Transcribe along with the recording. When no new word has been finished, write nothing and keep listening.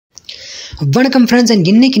வணக்கம் friends, and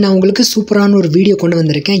இன்றைக்கி நான் உங்களுக்கு சூப்பரான ஒரு வீடியோ கொண்டு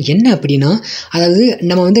வந்திருக்கேன். என்ன அப்படின்னா, அதாவது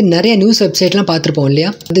நம்ம நிறைய நியூஸ் வெப்சைட்லாம் பார்த்துருப்போம் இல்லையா?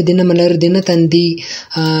 அது தினமலர், தினத்தந்தி,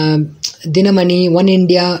 தினமணி, ஒன்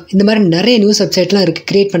இண்டியா, இந்த மாதிரி நிறைய நியூஸ் வெப்சைட்லாம் இருக்குது,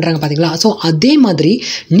 க்ரியேட் பண்ணுறாங்க பார்த்தீங்களா? ஸோ அதே மாதிரி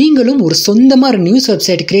நீங்களும் ஒரு சொந்தமாக ஒரு நியூஸ்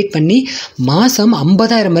வெப்சைட் க்ரியேட் பண்ணி மாதம்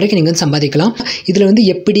 50,000 வரைக்கும் நீங்கள் சம்பாதிக்கலாம்.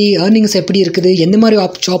 இதில் எப்படி ஏர்னிங்ஸ் எப்படி இருக்குது, எந்த மாதிரி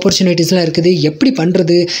ஆப்பர்ச்சுனிட்டிஸ்லாம் இருக்குது, எப்படி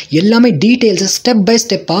பண்ணுறது, எல்லாமே டீட்டெயில்ஸை ஸ்டெப் பை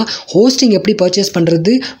ஸ்டெப்பாக, ஹோஸ்டிங் எப்படி பர்ச்சேஸ்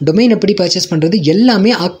பண்ணுறது, டொமைன் எப்படி பர்ச்சேஸ் பண்ணுறது,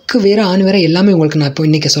 எல்லாமே அக்கு வேறு ஆண் வேறு எல்லாமே உங்களுக்கு நான் இப்போ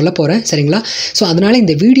இன்றைக்கி சொல்ல போகிறேன். சரிங்களா? ஸோ அதனால்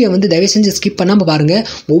இந்த வீடியோ தயவு செஞ்சு ஸ்கிப் பண்ணாமல் பாருங்கள்.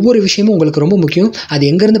 ஒவ்வொரு விஷயமும் உங்களுக்கு ரொம்ப முக்கியம். அது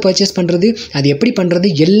எங்கேருந்து பர்ச்சேஸ் பண்ணுறது, அது எப்படி பண்ணுறது,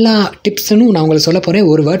 எல்லா டிப்ஸும் நான் உங்களுக்கு சொல்ல போகிறேன்.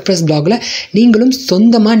 ஒரு வேர்ட்பிரஸ் பிளாகில் நீங்களும்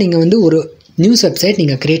சொந்தமாக நீங்கள் ஒரு நியூஸ் வெப்சைட்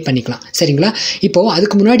நீங்கள் க்ரியேட் பண்ணிக்கலாம். சரிங்களா? இப்போது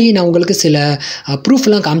அதுக்கு முன்னாடி நான் உங்களுக்கு சில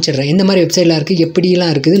ப்ரூஃப்லாம் காமிச்சிடுறேன். எந்த மாதிரி வெப்சைட்லாம் இருக்குது,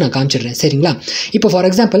 எப்படிலாம் இருக்குது நான் காமிச்சிடுறேன். சரிங்களா? இப்போ ஃபார்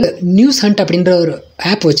எக்ஸாம்பிள் நியூஸ் ஹண்ட் அப்படின்ற ஒரு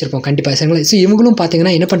ஆப் வச்சுருப்போம் கண்டிப்பாக. சரிங்களா? ஸோ இவங்களும்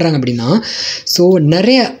பார்த்தீங்கன்னா என்ன பண்ணுறாங்க அப்படின்னா, ஸோ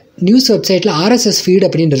நிறைய நியூஸ் வெப்சைட்டில் ஆர்எஸ்எஸ் ஃபீட்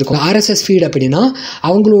அப்படின்னு இருக்கும். ஆர்எஸ்எஸ் ஃபீட் அப்படின்னா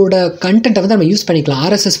அவங்களோட கண்டென்ட்டை நம்ம யூஸ் பண்ணிக்கலாம்.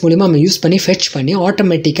 ஆர்எஸ்எஸ் மூலிமா நம்ம யூஸ் பண்ணி ஃபெச் பண்ணி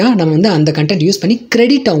ஆட்டோமேட்டிக்காக நம்ம அந்த கண்டென்ட் யூஸ் பண்ணி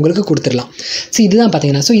கிரெடிட் அவங்களுக்கு கொடுத்துடலாம். ஸோ இதுதான்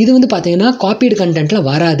பார்த்தீங்கன்னா, ஸோ இது பார்த்தீங்கன்னா காப்பீடு கண்டென்ட்டில்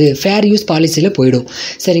வராது, ஃபேர் யூஸ் பாலிசியில் போயிடும்.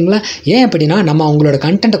 சரிங்களா? ஏன் அப்படின்னா நம்ம அவங்களோட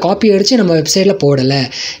கண்டென்ட்டை காப்பி அடித்து நம்ம வெப்சைட்டில் போடலை.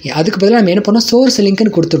 அதுக்கு பதிலாக நம்ம என்ன பண்ணோம், சோர்ஸ்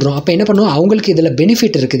லிங்க்னு கொடுத்துட்றோம். அப்போ என்ன பண்ணுவோம், அவங்களுக்கு இதில்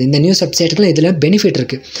பெனிஃபிட் இருக்குது, இந்த நியூஸ் வெப்சைட்டுக்குலாம் இதில் பெனிஃபிட்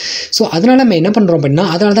இருக்குது. ஸோ அதனால் நம்ம என்ன பண்ணுறோம் அப்படின்னா,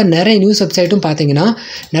 அதனால தான் நிறைய நியூஸ் வெப்சைட்டும் பார்த்தீங்கன்னா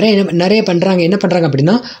நிறைய பண்ணுறாங்க. என்ன பண்ணுறாங்க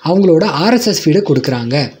அப்படின்னா, அவங்களோட ஆர்எஸ்எஸ் ஃபீடு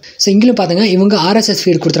கொடுக்குறாங்க. ஸோ இங்கிலும் பார்த்தீங்கன்னா இவங்க ஆர்எஸ்எஸ்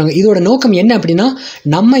ஃபீடு கொடுக்குறாங்க. இதோட நோக்கம் என்ன அப்படின்னா,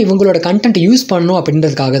 நம்ம இவங்களோட கண்டென்ட் யூஸ் பண்ணணும்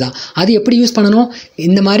அப்படின்றதுக்காக தான். அது எப்படி யூஸ் பண்ணணும்,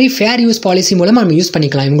 இந்த மாதிரி ஃபேர் யூஸ் பாலிசி மூலமாக நம்ம யூஸ்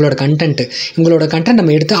பண்ணிக்கலாம். இவங்களோட கண்டென்ட்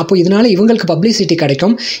நம்ம எடுத்து, அப்போ இதனால் இவங்களுக்கு பப்ளிசிட்டி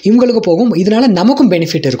கிடைக்கும், இவங்களுக்கு போகும், இதனால் நமக்கும்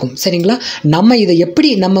பெனிஃபிட் இருக்கும். சரிங்களா? நம்ம இதை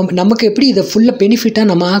எப்படி நமக்கு எப்படி இதை ஃபுல்லாக பெனிஃபிட்டாக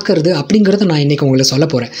நம்ம ஆக்குறது அப்படிங்கிறத நான் இன்றைக்கி உங்களுக்கு சொல்ல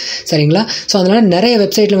போகிறேன். சரிங்களா? ஸோ அதனால் நிறைய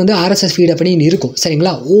வெப்சைட்டில் ஆர்எஸ்எஸ் ஃபீட் அப்படின்னு இருக்கும்.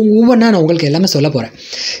 சரிங்களா? ஒவ்வொன்றா நான் உங்களுக்கு எல்லாமே சொல்ல போகிறேன்.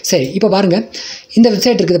 சரி, இப்போ பாருங்கள், இந்த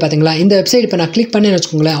வெப்சைட் இருக்குது பார்த்தீங்களா? இந்த வெப்சைட் இப்போ நான் கிளிக் பண்ணேன்னு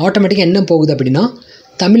வச்சுக்கோங்களேன், ஆட்டோமேட்டிக்காக என்ன போகுது அப்படின்னா,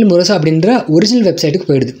 தமிழ் முரசு அப்படின்ற ஒரிஜினல் வெப்சைட்டுக்கு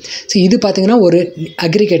போயிடுது. ஸோ இது பார்த்தீங்கன்னா ஒரு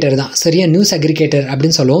அக்ரிகேட்டர் தான். சரியா? நியூஸ் அக்ரிகேட்டர்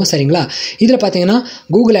அப்படின்னு சொல்லுவோம். சரிங்களா? இதில் பார்த்தீங்கன்னா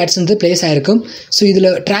கூகுள் ஆட்ஸ் ப்ளேஸ் ஆகிருக்கும். ஸோ இதில்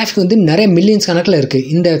டிராஃபிக் நிறைய மில்லியன்ஸ் கணக்கில் இருக்குது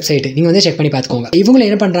இந்த வெப்சைட்டு. நீங்கள் செக் பண்ணி பார்த்துக்கோங்க. இவங்களும்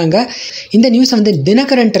என்ன பண்ணுறாங்க, இந்த நியூஸை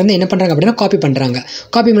தினகரன்ட்டு என்ன பண்ணுறாங்க அப்படின்னா காப்பி பண்ணுறாங்க.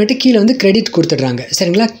 காப்பி பண்ணிட்டு கீழே கிரெடிட் கொடுத்துட்றாங்க.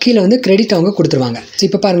 சரிங்களா? கீழே கிரெடிட் அவங்க கொடுத்துருவாங்க. ஸோ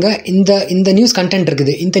இப்போ பாருங்கள், இந்த நியூஸ் கண்டென்ட்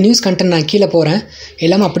இருக்குது. இந்த நியூஸ் கண்டென்ட் நான் கீழே போகிறேன்,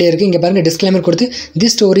 எல்லாமே அப்படியே இருக்குது. இங்கே பாருங்கள், டிஸ்க்ளைமர் கொடுத்து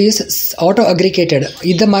this story is auto aggregated.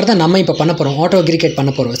 இந்த மாதிரி தான் நம்ம இப்போ பண்ண போகிறோம், ஆட்டோ அக்ரிகேட் பண்ண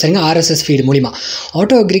போகிறோம். சரிங்க? ஆர்எஸ்எஸ் ஃபீட் மூலிமா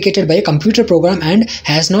auto aggregated by computer program and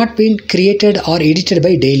has not been created R edited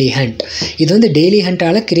by daily hunt. இது டெய்லி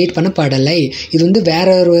ஹண்டால் கிரியேட் பண்ணப்படலை. இது வேற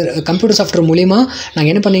ஒரு கம்ப்யூட்டர் சாஃப்ட்வேர் மூலிமா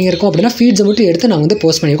நாங்கள் என்ன பண்ணியிருக்கோம் அப்படின்னா, ஃபீட்ஸை மட்டும் எடுத்து நாங்கள்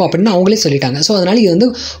போஸ்ட் பண்ணியிருக்கோம் அப்படின்னு அவங்களே சொல்லிட்டாங்க. ஸோ அதனால் இது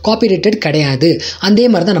காப்பிரைட்டட் கிடையாது. அதே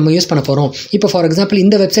மாதிரி தான் நம்ம யூஸ் பண்ண போகிறோம். இப்போ ஃபார் எக்ஸாம்பிள்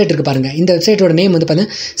இந்த வெப்சைட் இருக்குது பாருங்கள். இந்த வெப்சைட்டோட நேம் பார்த்தீங்கன்னா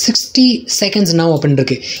 60 seconds now அப்படின்னு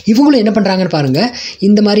இருக்குது. இவங்களும் என்ன பண்ணுறாங்கன்னு பாருங்கள்,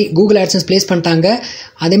 இந்த மாதிரி கூகுள் ஆட்சன்ஸ் ப்ளேஸ் பண்ணிட்டாங்க.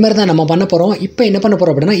 அதே மாதிரி தான் நம்ம பண்ண போகிறோம். இப்போ என்ன பண்ண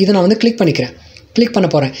போகிறோம் அப்படின்னா, இதை நான் கிளிக் பண்ண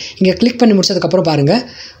போகிறேன். இங்கே கிளிக் பண்ணி முடிச்சதுக்கப்புறம் பாருங்கள்,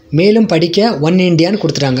 மேலும் படிக்க ஒன் இண்டியான்னு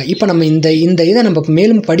கொடுத்துட்டாங்க. இப்போ நம்ம இந்த இதை நம்ம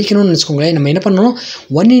மேலும் படிக்கணும்னு வச்சுக்கோங்களேன், நம்ம என்ன பண்ணணும்,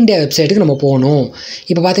 ஒன் இண்டியா வெப்சைட்டுக்கு நம்ம போகணும்.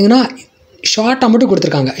 இப்போ பார்த்தீங்கன்னா ஷார்ட்டாக மட்டும்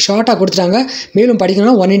கொடுத்துட்டாங்க. மேலும்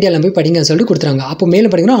படிக்கணும்னா ஒன் இண்டியாவில் போய் படிங்கன்னு சொல்லிட்டு கொடுத்துறாங்க. அப்போ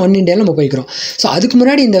மேலும் படிக்கணும் ஒன் இண்டியாவில் நம்ம போய்க்கிறோம். ஸோ அதுக்கு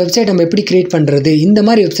முன்னாடி இந்த வெப்சைட் நம்ம எப்படி கிரியேட் பண்ணுறது, இந்த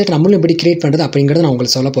மாதிரி வெப்சைட் நம்மளும் எப்படி கிரியேட் பண்ணுறது அப்படிங்கிறத நான்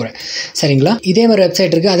உங்களுக்கு சொல்ல போகிறேன். சரிங்களா? இதே மாதிரி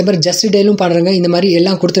வெப்சைட் இருக்குது. அதே மாதிரி ஜஸ்ட் டேலும் பாடுறாங்க. இந்த மாதிரி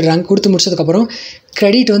எல்லாம் கொடுத்துட்றாங்க. கொடுத்து முடிச்சதுக்கப்புறம்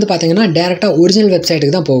கிரெடிட் பார்த்தீங்கன்னா டேரெக்டாக ஒரிஜினல்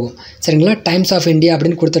வெப்சைட்டுக்கு தான் போகும். சரிங்களா? டைம்ஸ் ஆஃப் இந்தியா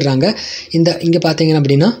அப்படின்னு கொடுத்துட்றாங்க. இங்கே பார்த்தீங்கன்னா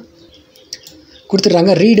அப்படின்னா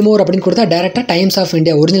கொடுத்துட்றாங்க. ரீட் மோர் அப்படின்னு கொடுத்தா டேரெக்டாக டைம்ஸ் ஆஃப்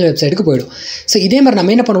இந்தியா ஒரிஜினல் வெப்சைட்டுக்கு போயிடும். ஸோ இதே மாதிரி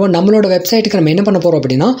நம்ம என்ன பண்ணுவோம், நம்மளோட வெப்சைட்டுக்கு நம்ம என்ன பண்ண போகிறோம்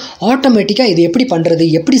அப்படின்னா, ஆட்டோமேட்டிக்காக இது எப்படி பண்ணுறது,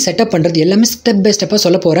 எப்படி செட்டப் பண்ணுறது, எல்லாமே ஸ்டெப் பை ஸ்டெப்பாக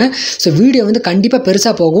சொல்ல போகிறேன். ஸோ வீடியோ கண்டிப்பாக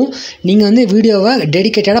பெருசாக போகும். நீங்கள் வீடியோவை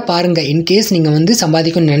டெடிக்கேட்டடாக பாருங்கள். இன்கேஸ் நீங்கள்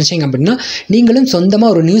சம்பாதிக்கணும்னு நினச்சிங்க அப்படின்னா, நீங்களும்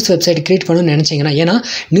சொந்தமாக ஒரு நியூஸ் வெப்சைட் கிரியேட் பண்ணணும்னு நினச்சிங்கன்னா, ஏன்னா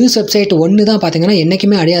நியூஸ் வெப்சைட் ஒன்று தான் பார்த்தீங்கன்னா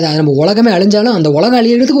என்றைக்குமே அழியாது. அது நம்ம உலகமே அழிஞ்சாலும் அந்த உலகம்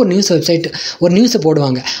அழியிறதுக்கு ஒரு நியூஸ் வெப்சைட், ஒரு நியூஸை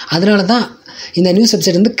போடுவாங்க. அதனால தான் இந்த நியூஸ்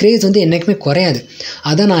வெப்சைட் கிரேஸ் என்றைக்குமே குறையாது.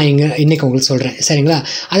 அதான் நான் இன்றைக்கி உங்களுக்கு சொல்கிறேன். சரிங்களா?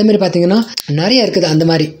 அதேமாதிரி பார்த்தீங்கன்னா நிறைய இருக்குது அந்த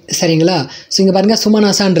மாதிரி. சரிங்களா? ஸோ இங்கே பாருங்கள்,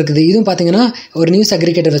 சுமனாசான் இருக்குது. இதுவும் பார்த்தீங்கன்னா ஒரு நியூஸ்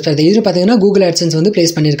அக்ரிகேட்டர் வெப்சைட். இதுவும் பார்த்தீங்கன்னா கூகுள் ஆட்சன்ஸ்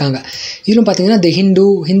ப்ளேஸ் பண்ணியிருக்காங்க. இதுவும் பார்த்தீங்கன்னா தி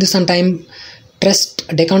Hindustan time, trust,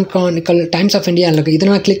 Deccan chronicle, times of India இருக்குது.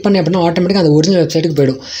 இதெல்லாம் கிளிக் பண்ணி அப்படின்னா ஆட்டோமேட்டிக்காக அந்த ஒரிஜினல் வெப்சைட்டுக்கு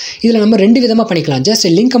போய்டும். இதில் நம்ம 2 விதமாக பண்ணிக்கலாம். ஜஸ்ட்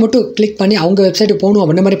லிங்க்கை மட்டும் கிளிக் பண்ணி அவங்க வெப்சைட்டுக்கு போகணும்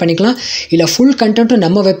அப்படின்ற மாதிரி பண்ணிக்கலாம். இல்லை ஃபுல் கண்டென்ட்டும்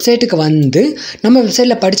நம்ம வெப்சைட்டுக்கு நம்ம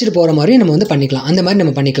வெப்சைட்டில் படிச்சுட்டு போகிற மாதிரி நம்ம பண்ணிக்கலாம். அந்த மாதிரி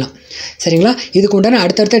நம்ம பண்ணிக்கலாம். சரிங்களா? இதுக்கு உண்டான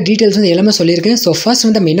அடுத்தடுத்த டீட்டெயில்ஸ் எல்லாமே சொல்லியிருக்கேன். ஸோ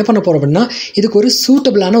ஃபர்ஸ்ட் நம்ம என்ன பண்ண போகிறோம் அப்படின்னா, இதுக்கு ஒரு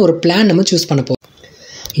சூட்டபிளான ஒரு பிளான் நம்ம சூஸ் பண்ண போகிறோம்.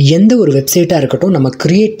 எந்த ஒரு வெப்சைட்டாக இருக்கட்டும் நம்ம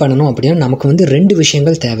க்ரியேட் பண்ணணும் அப்படின்னா நமக்கு வந்து 2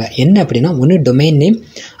 விஷயங்கள் தேவை. என்ன அப்படின்னா, ஒன்று டொமைன் நேம்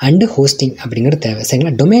அண்டு ஹோஸ்டிங் அப்படிங்கிறது தேவை.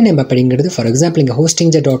 சரிங்களா? டொமைன் நேம் அப்படிங்கிறது ஃபார் எக்ஸாம்பிள் இங்கே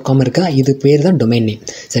hostingja.com இருக்கா, இது பேர் தான் டொமைன் நேம்.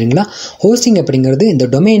 சரிங்களா? ஹோஸ்டிங் அப்படிங்கிறது இந்த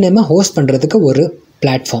டொமைன் நேமை ஹோஸ்ட் பண்ணுறதுக்கு ஒரு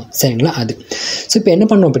பிளாட்ஃபார்ம். சரிங்களா? அது ஸோ இப்போ என்ன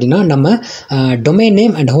பண்ணோம் அப்படின்னா, நம்ம டொமைன்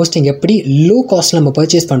நேம் அண்ட் ஹோஸ்டிங் எப்படி லோ காஸ்ட்டில் நம்ம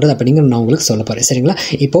பர்ச்சேஸ் பண்ணுறது அப்படிங்கிறது நான் உங்களுக்கு சொல்ல போகிறேன். சரிங்களா?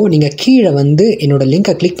 இப்போது நீங்கள் கீழே வந்து என்னோட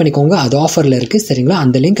லிங்கை கிளிக் பண்ணிக்கோங்க, அது ஆஃபரில் இருக்குது. சரிங்களா?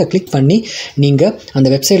 அந்த லிங்கை கிளிக் பண்ணி நீங்கள் அந்த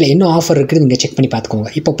வெப்சைட்டில் என்ன ஆஃபர் இருக்குது நீங்கள் செக் பண்ணி பார்த்துக்கோங்க.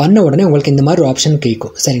 இப்போ பண்ண உடனே உங்களுக்கு இந்த மாதிரி ஒரு ஆப்ஷன்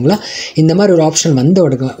கேட்கும். சரிங்களா? இந்த மாதிரி ஒரு ஆப்ஷன் வந்த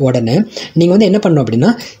உடனே நீங்கள் வந்து என்ன பண்ணணும்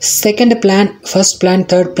அப்படின்னா, second plan, first plan,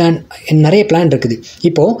 third plan, நிறைய பிளான் இருக்குது.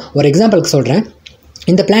 இப்போது ஒரு எக்ஸாம்பிளுக்கு சொல்கிறேன்.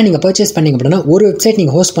 இந்த பிளான் நீங்கள் பர்ச்சேஸ் பண்ணிங்க அப்படின்னா ஒரு வெப்சைட்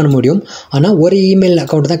நீங்கள் ஹோஸ்ட் பண்ண முடியும். ஆனால் ஒரு இமெயில்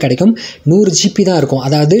அக்கௌண்ட் தான் கிடைக்கும். 100 GB தான் இருக்கும்.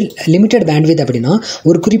 அதாவது லிமிட்டட் பேண்ட்வித் அப்படின்னா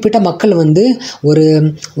ஒரு குறிப்பிட்ட மக்கள் வந்து ஒரு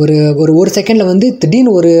ஒரு ஒரு செகண்டில் வந்து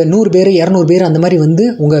திடீர்னு ஒரு 100 பேர் 200 பேர் அந்த மாதிரி வந்து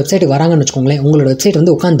உங்கள் வெப்சைட்டுக்கு வராங்கன்னு வச்சுக்கோங்களேன். உங்களோட வெப்சைட்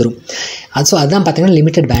வந்து உட்காந்துரும். ஸோ அதுதான் பார்த்தீங்கன்னா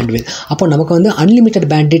லிமிட்டட் பேண்ட்வித். அப்போ நமக்கு வந்து அன்லிமிட்டட்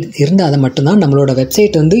பேண்ட்வித் இருந்தால் அதை மட்டும்தான் நம்மளோட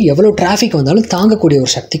வெப்சைட் வந்து எவ்வளோ டிராஃபிக் வந்தாலும் தாங்கக்கூடிய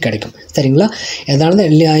ஒரு சக்தி கிடைக்கும். சரிங்களா? அதனால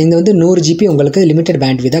தான் இந்த வந்து 100 GB உங்களுக்கு லிமிட்டட்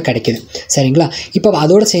பேண்ட்வித்தாக கிடைக்குது. சரிங்களா? இப்போ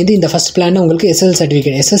அதோடு சேர்ந்து இந்த ஃபஸ்ட் பிளான் உங்களுக்கு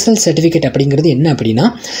SSL சர்டிஃபிகேட் அப்படிங்கிறது என்ன அப்படின்னா,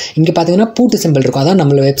 இங்கே பார்த்தீங்கன்னா பூட்டு சிம்பிள் இருக்கும். அதான்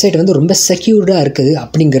நம்மளோட வெப்சைட் வந்து ரொம்ப செக்யூர்டாக இருக்குது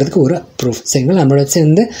அப்படிங்கிறதுக்கு ஒரு ப்ரூஃப். சரிங்களா? நம்மளோட வெப்சைட்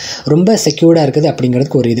வந்து ரொம்ப செக்யூர்டாக இருக்குது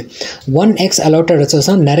அப்படிங்கிறதுக்கு ஒரு இது. 1x அலோட்டட்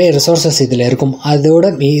ரிசோர்ஸாக நிறைய ரிசோர்ஸஸ் இதில் இருக்கும்.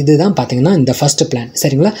 அதோட இதுதான் பார்த்தீங்கன்னா இந்த ஃபர்ஸ்ட் பிளான்.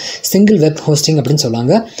 சரிங்களா? சிங்கிள் வெப் ஹோஸ்டிங் அப்படின்னு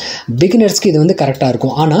சொல்லுவாங்க. பிகினர்ஸ்க்கு இது வந்து கரெக்டாக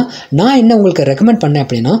இருக்கும். ஆனால் நான் என்ன உங்களுக்கு ரெக்கமெண்ட் பண்ணேன்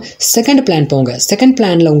அப்படின்னா, செகண்ட் பிளான் போங்க. செகண்ட்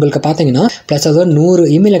பிளானில் உங்களுக்கு பார்த்தீங்கன்னா ப்ளஸ் அதோட 100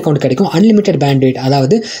 இமெயில் அக்கௌண்ட் கிடைக்கும். Unlimited bandwidth.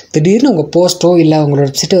 அதாவது திடீர்னு உங்கள் போஸ்ட்டோ இல்லை உங்களோட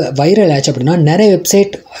வெப்சைட்டு வைரல் ஆச்சு அப்படின்னா நிறைய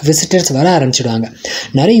வெப்சைட் விசிட்டர்ஸ் வர ஆரம்பிச்சிடுவாங்க.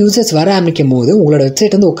 நிறைய யூசர்ஸ் வர ஆரம்பிக்கும் போது உங்களோட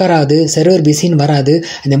வெப்சைட் வந்து உட்காராது, சர்வர் பிஸின்னு வராது.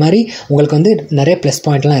 இந்த மாதிரி உங்களுக்கு வந்து நிறைய ப்ளஸ்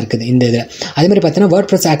பாயிண்ட்லாம் இருக்குது இந்த இதில். அதே மாதிரி பார்த்தீங்கன்னா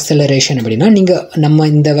WordPress ஆக்சலரேஷன் அப்படின்னா, நீங்கள் நம்ம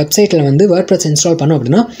இந்த வெப்சைட்டில் வந்து WordPress இன்ஸ்டால் பண்ணோம்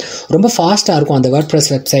அப்படின்னா ரொம்ப ஃபாஸ்ட்டாக இருக்கும். அந்த WordPress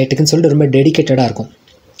வெப்சைட்டுக்குன்னு சொல்லிட்டு ரொம்ப டெடிக்கேட்டடாக இருக்கும்.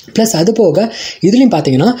 ப்ளஸ் அது போக இதுலேயும்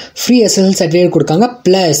பார்த்தீங்கன்னா ஃப்ரீ SSL சர்டிஃபிகேட் கொடுக்காங்க.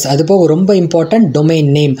 ப்ளஸ் அது போக ரொம்ப இம்பார்ட்டன்ட் டொமைன்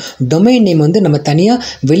நேம் வந்து நம்ம தனியாக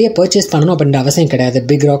வெளியே பர்ச்சேஸ் பண்ணணும் அப்படின்ற அவசியம் கிடையாது.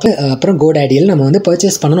 பிக் ராக்கில் அப்புறம் GoDaddyயில் நம்ம வந்து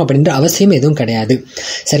பர்ச்சேஸ் பண்ணணும் அப்படின்ற அவசியம் எதுவும் கிடையாது.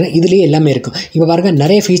 சரி, இதுலேயே எல்லாமே இருக்கும். இப்போ பாருங்கள்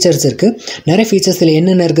நிறைய ஃபீச்சர்ஸ் இருக்குது. நிறைய ஃபீச்சர்ஸில்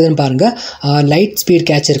என்னென்ன இருக்குதுன்னு பாருங்கள். லைட் ஸ்பீட்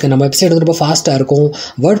கேட்ச் இருக்குது. நம்ம வெப்சைட் வந்து ரொம்ப ஃபாஸ்ட்டாக இருக்கும்.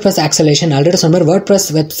 WordPress ஆக்சலேஷன் ஆல்ரெடி சொன்ன மாதிரி WordPress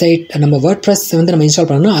வெப்சைட் நம்ம WordPress வந்து நம்ம இன்ஸ்டால்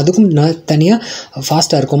பண்ணோம்னா அதுக்கும் தனியாக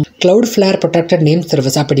ஃபாஸ்ட்டாக இருக்கும். Cloudflare ப்ரொடெக்டட் நேம்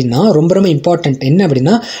சர்வீஸ் அப்படின்னா ரொம்ப ரொம்ப இம்பார்ட்டன்ட். என்ன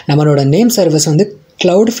அப்படின்னா, நம்மளோட நேம் சர்வீஸ் வந்து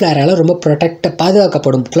Cloudflareால் ரொம்ப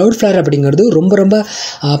பாதுகாக்கப்படும். Cloudflare அப்படிங்கிறது ரொம்ப ரொம்ப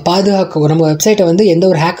நம்ம வெப்சைட்டை வந்து எந்த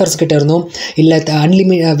ஒரு ஹேக்கர்ஸ் கிட்ட இருந்தோம் இல்லை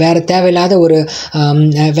வேறு தேவையில்லாத ஒரு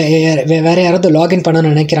வேறு யாராவது லாகின் பண்ண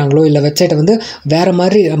நினைக்கிறாங்களோ இல்லை வெப்சைட்டை வந்து வேறு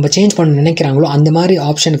மாதிரி நம்ம சேஞ்ச் பண்ண நினைக்கிறாங்களோ அந்த மாதிரி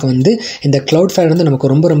ஆப்ஷனுக்கு வந்து இந்த Cloudflare வந்து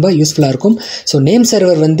நமக்கு ரொம்ப ரொம்ப யூஸ்ஃபுல்லாக இருக்கும். ஸோ நேம்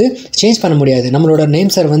சர்வர் வந்து சேஞ்ச் பண்ண முடியாது. நம்மளோட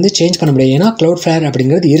நேம் சர்வர் வந்து சேஞ்ச் பண்ண முடியாது. ஏன்னா Cloudflare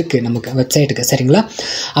அப்படிங்கிறது இருக்குது நமக்கு வெப்சைட்டுக்கு. சரிங்களா?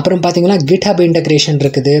 அப்புறம் பார்த்தீங்கன்னா GitHub இன்டெகிரேஷன்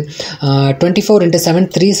இருக்குது. 24/7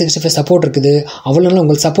 365 சப்போர்ட் இருக்குது. அவ்வளோ நாள்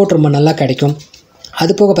உங்களுக்கு சப்போர்ட் ரொம்ப நல்லா கிடைக்கும்.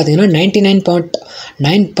 அது போக பார்த்தீங்கன்னா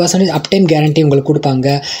 99.9% அப்டைம் கேரண்டி உங்களுக்கு கொடுப்பாங்க.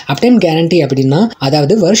 அப்டைம் கேரண்டி அப்படின்னா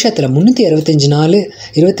அதாவது வருஷத்தில் 365 நாள்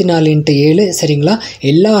 24/7 சரிங்களா?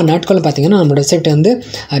 எல்லா நாட்களும் பார்த்தீங்கன்னா நம்ம வெப்சைட் வந்து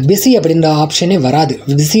பிஸி அப்படின்ற ஆப்ஷனே வராது,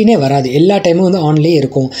 பிஸினே வராது. எல்லா டைமும் வந்து ஆன்லேயே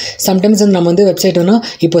இருக்கும். சம்டைம்ஸ் நம்ம வந்து வெப்சைட்னா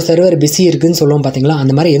இப்போ சர்வர் பிஸி இருக்குதுன்னு சொல்லுவோம் பார்த்தீங்களா,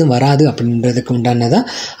 அந்த மாதிரி எதுவும் வராது அப்படின்றதுக்கு உண்டானதான்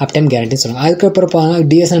அப்டைம் கேரண்டின்னு சொல்லுவாங்க. அதுக்கப்புறம்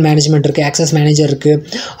DSL மேனேஜ்மெண்ட் இருக்குது, ஆக்சஸ் மேனேஜர் இருக்குது,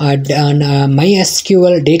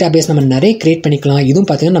 MySQL டேட்டா பேஸ் நம்ம நிறைய கிரியேட் பண்ணிக்கலாம். இதுவும்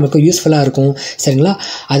பார்த்தீங்கன்னா நமக்கு யூஸ்ஃபுல்லாக இருக்கும். சரிங்களா?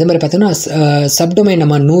 அதே மாதிரி பார்த்தீங்கன்னா சப்டொமைன்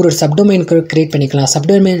நம்ம 100 சப்டொமைன் கிரியேட் பண்ணிக்கலாம்.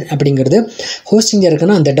 சப்டொமைன் அப்படிங்கிறது ஹோஸ்டிங்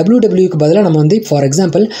இருக்குன்னா அந்த wwwக்கு பதிலாக நம்ம வந்து ஃபார்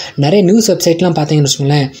எக்ஸாம்பிள் நிறைய நியூஸ் வெப்சைட்லாம் பார்த்தீங்கன்னு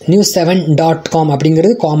வச்சுக்கோங்களேன், news7.com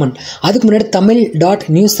அப்படிங்கிறது காமன். அதுக்கு முன்னாடி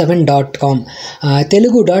tamil.news7.com,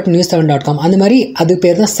 telugu.news7.com அந்த மாதிரி அது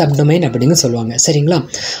பேர் தான் சப்டொமைன் அப்படின்னு சொல்லுவாங்க. சரிங்களா?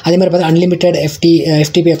 அதே மாதிரி பார்த்தா அன்லிமிட்டட்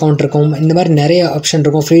FTP அக்கௌண்ட் இருக்கும். இந்த மாதிரி நிறைய ஆப்ஷன்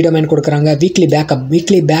இருக்கும். ஃப்ரீ டொமைன் கொடுக்குறாங்க. வீக்லி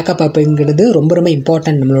பேக்கப் அப்படிங்கிறது ரொம்ப ரொம்ப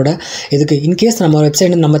இம்பார்ட்டன்ட் நம்மளோட இதுக்கு. இன்கேஸ் நம்ம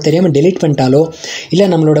வெப்சைட் நம்ம தெரியாமல் டெலீட் பண்ணிட்டாலோ இல்லை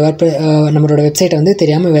நம்மளோட வெப்சைட்டை வந்து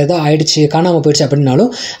தெரியாமல் வேறு ஏதாவது ஆயிடுச்சு, காணாமல் போயிடுச்சு அப்படின்னாலும்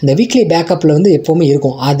இந்த வீக்லி பேக்கப்பில் வந்து எப்போவுமே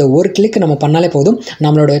இருக்கும். அதை ஒரு கிளிக் நம்ம பண்ணாலே போதும்,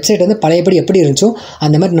 நம்மளோட வெப்சைட் வந்து பழையபடி எப்படி இருந்துச்சோ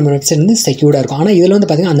அந்த மாதிரி நம்ம வெப்சைட் வந்து செக்யூர்டாக இருக்கும். ஆனால் இதில் வந்து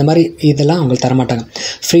பார்த்திங்கன்னா அந்த மாதிரி இதெல்லாம் அவங்களுக்கு தரமாட்டாங்க.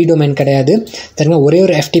 ஃப்ரீ டொமைன் கிடையாது. தெரியுமா? ஒரே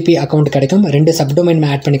ஒரு FTP அக்கௌண்ட் கிடைக்கும். 2 சப்டொமைன்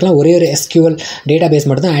ஆட் பண்ணிக்கலாம். ஒரே ஒரு SQL டேட்டா பேஸ்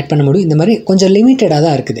மட்டும் தான் ஆட் பண்ண முடியும். இந்த மாதிரி கொஞ்சம் லிமிட்டடாக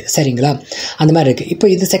தான் இருக்குது. சரிங்களா? அந்த மாதிரி இருக்குது. இப்போ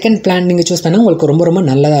இது செகண்ட் பிளான் நீங்கள் சூஸ் பண்ணால் உங்களுக்கு ரொம்ப ரொம்ப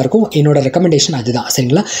நல்லதாக இருக்கும். என்னோட ரெக்கமெண்டேஷன் அதுதான்.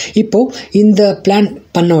 சரிங்களா? இப்போது இந்த பிளான்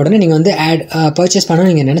பண்ண உடனே நீங்கள் வந்து பர்ச்சேஸ் பண்ண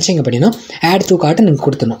நீங்கள் நினச்சிங்க அப்படின்னா ஆட் த்ரூ கார்ட்டை நீங்கள்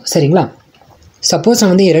கொடுத்துடணும். சரிங்களா? சப்போஸ்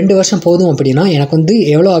நான் வந்து 2 வருஷம் போதும் அப்படின்னா எனக்கு வந்து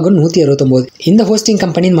எவ்வளோ ஆகும் 169. இந்த ஹோஸ்டிங்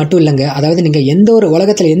கம்பெனின்னு மட்டும் இல்லைங்க, அதாவது நீங்கள் எந்த ஒரு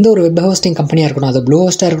உலகத்தில் எந்த ஒரு வெப் ஹோஸ்டிங் கம்பெனியாக இருக்கட்டும், அது ப்ளூ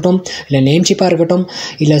ஹோஸ்ட்டாக இருக்கட்டும், இல்லை நேம்ஷிப்பாக இருக்கட்டும்,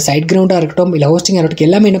 இல்லை சைட் கிரவுண்டாக இருக்கட்டும், இல்லை ஹோஸ்டிங்காக இருக்கட்டும்,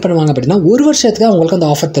 எல்லாமே என்ன பண்ணுவாங்க அப்படின்னா ஒரு வருஷத்துக்கு உங்களுக்கு அந்த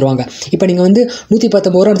ஆஃபர் தருவாங்க. இப்போ நீங்கள் வந்து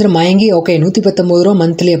 119 ரூபா எடுத்துகிட்டு மயங்கி ஓகே 119 ரூபா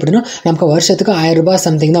மந்த்லி அப்படின்னா நமக்கு வருஷத்துக்கு 1000 ரூபாய்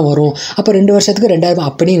சம்திங் தான் வரும், அப்போ 2 வருஷத்துக்கு 2000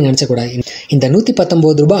 அப்படின்னு நினச்சக்கூடாது. இந்த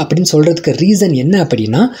 119 ரூபாய் அப்படின்னு சொல்கிறதுக்கு ரீசன் என்ன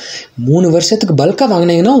அப்படின்னா 3 வருஷத்துக்கு பல்காக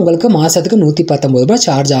வாங்கினீங்கன்னா உங்களுக்கு மாதத்துக்கு 119 ரூபாய்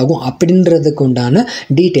சார்ஜ் ஆகும் அப்படின்றதுக்கு உண்டான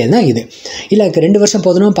டீட்டெயில் தான் இது. இல்லை எனக்கு 2 வருஷம்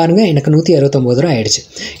போதும்னா பாருங்கள் எனக்கு 169 ரூபா ஆயிடுச்சு.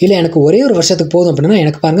 இல்லை எனக்கு ஒரே ஒரு வருஷத்துக்கு போதும் அப்படின்னா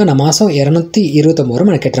எனக்கு பாருங்கள் நான் மாதம் 229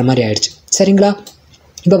 ரூபா எனக்கு கட்டுற மாதிரி ஆயிடுச்சு. சரிங்களா?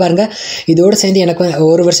 இப்போ பாருங்கள் இதோடு சேர்ந்து எனக்கு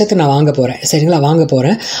ஒரு வருஷத்துக்கு நான் வாங்க போகிறேன். சரிங்களா? வாங்க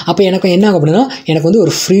போகிறேன். அப்போ எனக்கு என்ன ஆகும் அப்படின்னா எனக்கு வந்து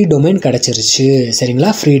ஒரு ஃப்ரீ டொமைன் கிடச்சிருச்சு.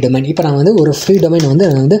 சரிங்களா? Free domain. இப்போ நான் வந்து ஒரு ஃப்ரீ டொமைன் வந்து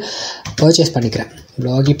நான் வந்து பர்ச்சேஸ் பண்ணிக்கிறேன்.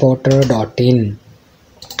 blogipotter.in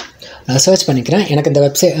நான் சர்ச் பண்ணிக்கிறேன். எனக்கு இந்த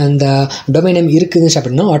வெப்சைட் அந்த டொமைன் நேம் இருக்குதுன்னு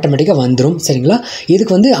அப்படின்னா ஆட்டோமேட்டிக்காக வந்துடும். சரிங்களா?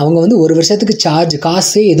 இதுக்கு வந்து அவங்க வந்து ஒரு வருஷத்துக்கு சார்ஜ்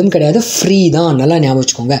காசு எதுவும் கிடையாது, ஃப்ரீ தான். நல்லா ஞாபகம்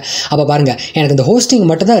வச்சுக்கோங்க. அப்போ பாருங்கள் எனக்கு இந்த ஹோஸ்டிங்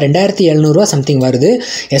மட்டும் தான் 2700 ரூபா சம்திங் வருது.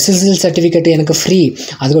 SSL சர்டிஃபிகேட் எனக்கு ஃப்ரீ,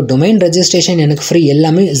 அதுக்கு டொமைன் ரெஜிஸ்ட்ரேஷன் எனக்கு ஃப்ரீ,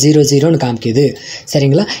 எல்லாமே 00ன்னு காமிக்குது.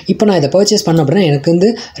 சரிங்களா? இப்போ நான் இதை பர்ச்சேஸ் பண்ண அப்படின்னா எனக்கு வந்து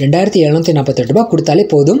 2748 ரூபா கொடுத்தாலே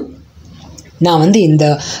போதும். நான் வந்து இந்த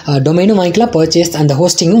டொமைனும் வாங்கிக்கலாம், பர்ச்சேஸ் அந்த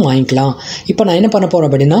ஹோஸ்டிங்கும் வாங்கிக்கலாம். இப்போ நான் என்ன பண்ண போகிறோம்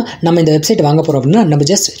அப்படின்னா நம்ம இந்த வெப்சைட் வாங்க போகிறோம் அப்படின்னா நம்ம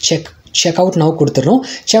ஜஸ்ட் செக் அவுட் நவ் கொடுத்துட்றோம்.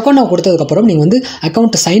 செக் அவுட் நவ் கொடுத்ததுக்கப்புறம் நீங்கள் வந்து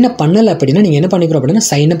அக்கௌண்ட் சைன் அப் பண்ணலை அப்படின்னா நீங்கள் என்ன பண்ணிக்கிறோம் அப்படின்னா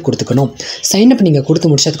சைன் அப் கொடுத்துக்கணும். சைன் அப் நீங்கள்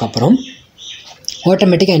கொடுத்து முடிச்சதுக்கப்புறம்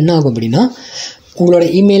ஆட்டோமேட்டிக்காக என்ன ஆகும் அப்படின்னா உங்களோட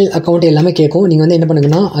இமெயில் அக்கௌண்ட் எல்லாமே கேட்கும். நீங்கள் வந்து என்ன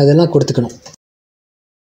பண்ணுங்கன்னா அதெல்லாம் கொடுத்துக்கணும்.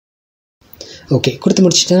 ஓகே கொடுத்து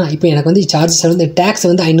முடிச்சுட்டேன்னா இப்போ எனக்கு வந்து சார்ஜஸ் வந்து டேக்ஸ்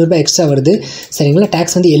வந்து 500 ரூபாய் எக்ஸ்ட்ரா வருது. சரிங்களா?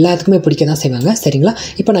 டேக்ஸ் வந்து எல்லாத்துக்குமே பிடிக்க தான் செய்வாங்க. சரிங்களா?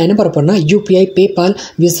 இப்போ நான் என்ன பண்ண போகிறேன்னா UPI, பேபால்,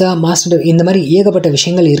 விசா, மாஸ்டர் இந்த மாதிரி ஏகப்பட்ட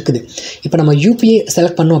விஷயங்கள் இருக்குது. இப்போ நம்ம UPI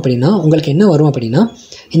செலக்ட் பண்ணோம் அப்படின்னா உங்களுக்கு என்ன வரும் அப்படின்னா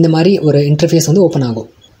இந்த மாதிரி ஒரு இன்டர்ஃபேஸ் வந்து ஓப்பன் ஆகும்.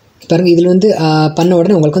 பாருங்கள் இதில் வந்து பண்ண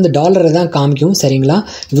உடனே உங்களுக்கு வந்து டாலரை தான் காமிக்கும். சரிங்களா?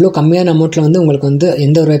 இவ்வளோ கம்மியான அமௌண்ட்டில் வந்து உங்களுக்கு வந்து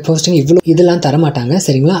எந்த ஒரு வெப் ஹோஸ்டிங் இவ்வளோ இதெல்லாம் தரமாட்டாங்க.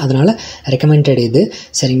 சரிங்களா? அதனால் ரெக்கமெண்டட் இது.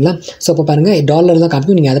 சரிங்களா? ஸோ இப்போ பாருங்கள் டாலர் தான்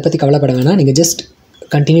காமிக்கும். நீங்கள் அதை பற்றி கவலைப்பட வேணாம். நீங்கள் ஜஸ்ட்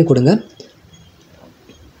கண்டினியூ கொடுங்க.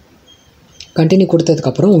 கண்டினியூ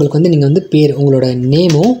கொடுத்ததுக்கப்புறம் உங்களுக்கு வந்து நீங்கள் வந்து பேர் உங்களோட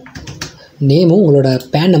நேமும் உங்களோட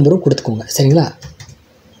பேன் நம்பரும் கொடுத்துக்கோங்க. சரிங்களா?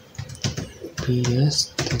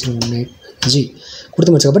 PS318G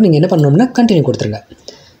கொடுத்து முடிச்சதுக்கப்புறம் நீங்கள் என்ன பண்ணணும்னா கண்டினியூ கொடுத்துருங்க.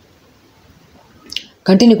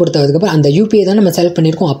 கண்டினியூ கொடுத்ததுக்கப்புறம் அந்த UPI தான் நம்ம செலக்ட்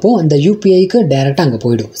பண்ணியிருக்கோம். அப்போது அந்த UPIக்கு டேரெக்டாக அங்கே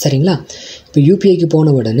போய்டும். சரிங்களா? இப்போ UPIக்கு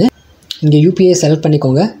போன உடனே இங்கே UPI செலக்ட்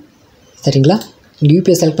பண்ணிக்கோங்க. சரிங்களா? இங்கே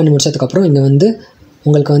UPI செலக்ட் பண்ணி முடிச்சதுக்கப்புறம் இங்கே வந்து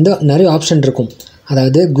உங்களுக்கு வந்து நிறைய ஆப்ஷன் இருக்கும்.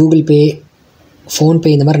 அதாவது கூகுள் பே, ஃபோன்பே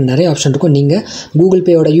இந்த மாதிரி நிறைய ஆப்ஷன் இருக்கும். நீங்கள் கூகுள்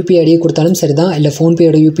பேயோட UPI ஐடியை கொடுத்தாலும் சரி தான், இல்லை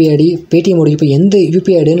ஃபோன்பேயோட UPI ஐடி, பேடிஎம்மோட UPI எந்த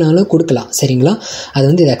UPI ஐடினாலும் கொடுக்கலாம். சரிங்களா? அது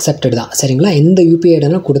வந்து இது அக்செப்டட் தான். சரிங்களா? எந்த UPI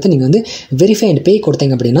ஐடினாலும் கொடுத்து நீங்கள் வந்து வெரிஃபை அண்ட் பே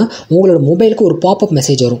கொடுத்தீங்க அப்படின்னா உங்களோட மொபைலுக்கு ஒரு பாப்அப்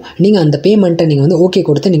மெசேஜ் வரும். நீங்கள் அந்த பேமெண்ட்டை நீங்கள் வந்து ஓகே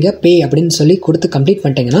கொடுத்து நீங்கள் பே அப்படின்னு சொல்லி கொடுத்து கம்ப்ளீட்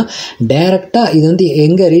பண்ணிட்டீங்கன்னா டேரெக்டாக இது வந்து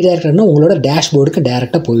எங்கே ரீடைரக்டர்னா உங்களோட டேஷ்போர்டுக்கு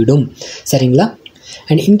டேரெக்டாக போயிடும். சரிங்களா?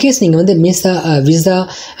 அண்ட் இன்கேஸ் நீங்கள் வந்து விசா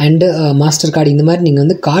அண்டு மாஸ்டர் கார்டு இந்த மாதிரி நீங்கள்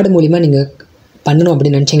வந்து கார்டு மூலிமா நீங்கள் பண்ணணும்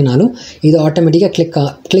அப்படின்னு நினச்சிங்கனாலும் இது ஆட்டோமேட்டிக்காக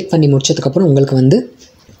கிளிக் பண்ணி முடிச்சதுக்கப்புறம் உங்களுக்கு வந்து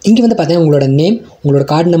இங்கே வந்து பார்த்தீங்கன்னா உங்களோட நேம், உங்களோட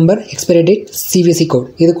card number, expiry date, CVC code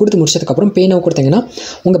இது கொடுத்து முடிச்சதுக்கப்புறம் பே நவ் கொடுத்தீங்கன்னா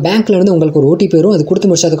உங்கள் பேங்க்கில் இருந்து உங்களுக்கு ஒரு OTP வரும். அது கொடுத்து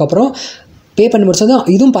முடிச்சதுக்கப்புறம் பே பண்ணி முடிச்சதும்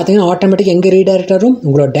இதுவும் பார்த்தீங்கன்னா ஆட்டோமேட்டிக்காக எங்கே ரீடைரக்டரும்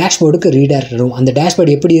உங்களோட டேஷ்போர்டுக்கு ரீடைரக்டரும். அந்த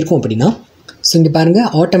டேஷ்போர்டு எப்படி இருக்கும் அப்படின்னா ஸோ இங்கே பாருங்கள்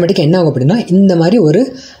ஆட்டோமேட்டிக்காக என்ன ஆகும் அப்படின்னா இந்த மாதிரி ஒரு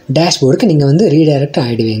டேஷ்போர்டுக்கு நீங்கள் வந்து ரீடைரக்ட்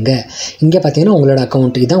ஆகிடுவீங்க. இங்கே பார்த்தீங்கன்னா உங்களோட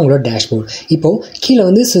அக்கௌண்ட் இதுதான் உங்களோட டேஷ்போர்டு. இப்போது கீழே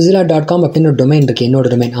வந்து Suzeela.com அப்படின்னு ஒரு டொமைன் இருக்குது, என்னோட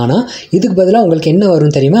டொமைன். ஆனால் இதுக்கு பதிலாக உங்களுக்கு என்ன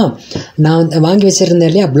வரும் தெரியுமா? நான் வாங்கி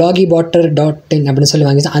வச்சுருந்தேன் இல்லையா blogipotter.in அப்படின்னு சொல்லி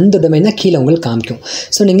வாங்கி அந்த டொமைன் தான் கீழே உங்களுக்கு காமிக்கும்.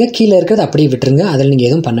 ஸோ நீங்கள் கீழே இருக்கிறது அப்படியே விட்டுருங்க, அதில் நீங்கள்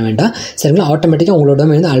எதுவும் பண்ண வேண்டாம். சரிங்களா? ஆட்டோமேட்டிக்காக உங்களோட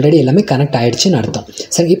டொமைன் வந்து ஆல்ரெடி எல்லாமே கனெக்ட் ஆகிடுச்சுன்னு அர்த்தம்.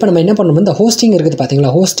 சரி இப்போ நம்ம என்ன பண்ணணும், இந்த ஹோஸ்டிங் இருக்குது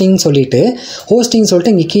பார்த்தீங்களா, ஹோஸ்டிங் சொல்லிட்டு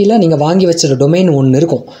இங்கே கீழே நீங்கள் வாங்கி வச்சுருக்க டொமைன் ஒன்று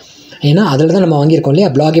இருக்கும். ஏன்னா அதில் தான் நம்ம வாங்கியிருக்கோம் இல்லையா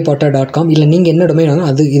blogipotter.com. இல்லை நீங்கள் என்ன டொமைன் வாங்க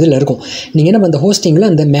அது இதில் இருக்கும். நீங்கள் என்ன அந்த ஹோஸ்டிங்கில்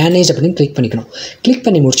அந்த மேனேஜ் அப்படின்னு கிளிக் பண்ணிக்கணும். கிளிக்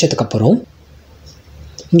பண்ணி முடிச்சதுக்கப்புறம்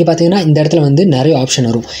இங்கே பார்த்தீங்கன்னா இந்த இடத்துல வந்து நிறைய ஆப்ஷன்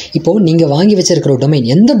வரும். இப்போது நீங்கள் வாங்கி வச்சிருக்கிற டொமைன்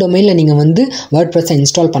எந்த டொமைனில் நீங்கள் வந்து WordPress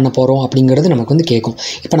இன்ஸ்டால் பண்ண போகிறோம் அப்படிங்கிறது நமக்கு வந்து கேட்கும்.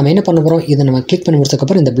 இப்போ நம்ம என்ன பண்ண போகிறோம், இதை நம்ம கிளிக் பண்ணி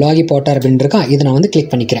முடிச்சதுக்கப்புறம் இந்த blogipotter அப்படின்னு இருக்கா இதை நான் வந்து கிளிக்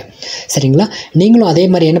பண்ணிக்கிறேன். சரிங்களா? நீங்களும் அதே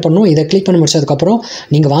மாதிரி என்ன பண்ணணும், இதை கிளிக் பண்ணி முடிச்சதுக்கப்புறம்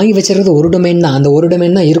நீங்கள் வாங்கி வச்சிருக்கிறது ஒரு டொமைன் தான், அந்த ஒரு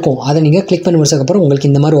டொமைன் தான் இருக்கும். அதை நீங்கள் கிளிக் பண்ணி முடிச்சதுக்கப்புறம்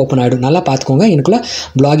உங்களுக்கு இந்த மாதிரி ஓப்பன் ஆகிடும். நல்லா பார்த்துக்கோங்க. எனக்குள்ள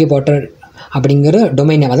blogipotter அப்படிங்கிற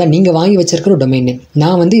டொமைன் நேம், அதான் நீங்கள் வாங்கி வச்சிருக்கிற டொமைன் நேம்.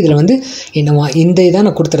 நான் வந்து இதில் வந்து இந்த இதாக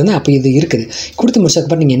நான் கொடுத்துருந்தேன். அப்போ இது இருக்குது. கொடுத்து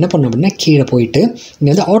முடிச்சதுக்கப்புறம் நீங்கள் என்ன பண்ணணும் அப்படின்னா கீழே போயிட்டு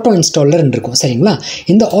இங்கே வந்து ஆட்டோ இன்ஸ்டாலர் இருக்கும். சரிங்களா?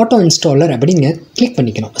 இந்த ஆட்டோ இன்ஸ்டாலர் அப்படிங்க கிளிக்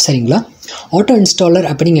பண்ணிக்கணும். சரிங்களா? ஆட்டோ இன்ஸ்டாலர்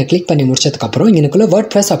அப்படிங்க கிளிக் பண்ணி முடிச்சதுக்கப்புறம் இங்கேக்குள்ளே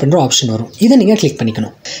WordPress அப்படின்ற ஆப்ஷன் வரும். இதை நீங்கள் கிளிக்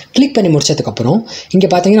பண்ணிக்கணும். கிளிக் பண்ணி முடிச்சதுக்கப்புறம் இங்கே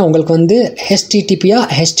பார்த்தீங்கன்னா உங்களுக்கு வந்து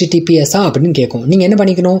HTTPS அப்படின்னு கேட்கும். நீங்கள் என்ன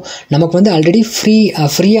பண்ணிக்கணும், நமக்கு வந்து ஆல்ரெடி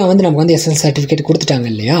ஃப்ரீயாக வந்து நமக்கு வந்து SSL சர்டிஃபிகேட் கொடுத்துட்டாங்க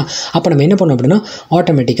இல்லையா? அப்போ நம்ம என்ன பண்ணோம் அப்படின்னா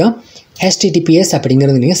ஆட்டோமேட்டிக்காக HTTPS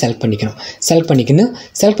அப்படிங்கிறது நீங்கள் செலக்ட் பண்ணிக்கணும்.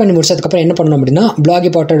 செலக்ட் பண்ணி முடிச்சதுக்கப்புறம் என்ன பண்ணணும் அப்படின்னா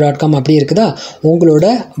blogipotter.com அப்படி இருக்குதா, உங்களோட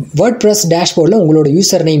WordPress டேஷ்போர்டில் உங்களோட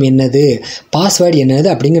யூசர் நேம் என்னது, பாஸ்வேர்டு என்னது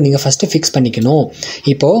அப்படிங்கிற நீங்கள் ஃபஸ்ட்டு ஃபிக்ஸ் பண்ணிக்கணும்.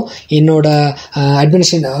 இப்போது என்னோட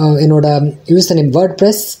என்னோட user name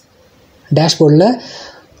WordPress டேஷ்போர்டில்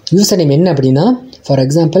user name என்ன அப்படின்னா, ஃபார்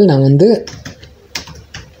எக்ஸாம்பிள் நான் வந்து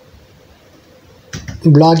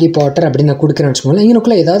blogipotter அப்படின்னு நான் கொடுக்குறேன்னு வச்சுக்கோங்களேன்.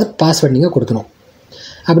 இங்கனுக்குள்ளே ஏதாவது பாஸ்வேர்டு நீங்கள் கொடுக்கணும்.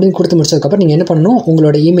 அப்படின்னு கொடுத்து முடிச்சதுக்கப்புறம் நீங்கள் என்ன பண்ணணும்,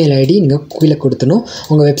 உங்களோட இமெயில் ஐடி நீங்கள் கீழே கொடுத்தணும்.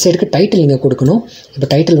 உங்கள் வெப்சைட்டுக்கு டைட்டில் நீங்கள் கொடுக்கணும். இப்போ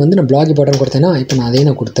டைட்டில் வந்து நான் blogipotter கொடுத்தேன்னா இப்போ நான் அதையும்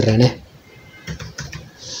நான் கொடுத்துட்றேனே.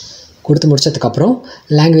 கொடுத்து முடிச்சதுக்கப்புறம்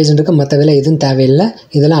லாங்குவேஜ் இருக்க மற்ற வேலை எதுவும் தேவையில்லை,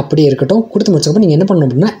 இதெல்லாம் அப்படியே இருக்கட்டும். கொடுத்து முடிச்சதுக்கப்புறம் நீங்கள் என்ன பண்ணணும்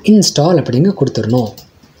அப்படின்னா இன்ஸ்டால் அப்படிங்க கொடுத்துடணும்.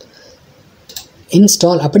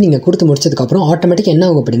 இன்ஸ்டால் அப்படி நீங்கள் கொடுத்து முடிச்சதுக்கப்புறம் ஆட்டோமேட்டிக்காக என்ன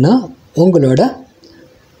ஆகும் அப்படின்னா உங்களோட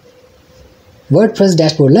WordPress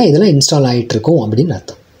டேஷ்போர்டில் இதெல்லாம் இன்ஸ்டால் ஆகிட்டுருக்கும் அப்படின்னு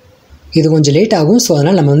அர்த்தம். இது கொஞ்சம் லேட் ஆகும். ஸோ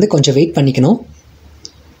அதனால் நம்ம வந்து கொஞ்சம் வெயிட் பண்ணிக்கணும்.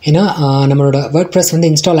 ஏன்னா நம்மளோட WordPress வந்து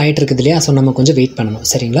இன்ஸ்டால் ஆகிட்டு இருக்குது இல்லையா? ஸோ நம்ம கொஞ்சம் வெயிட் பண்ணணும்.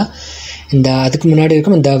 சரிங்களா? அதுக்கு முன்னாடி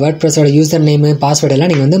இருக்கும் இந்த WordPressோட யூசர் நேமு பாஸ்வேர்டு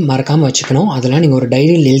எல்லாம் நீங்கள் வந்து மறக்காமல் வச்சுக்கணும். அதெல்லாம் நீங்கள் ஒரு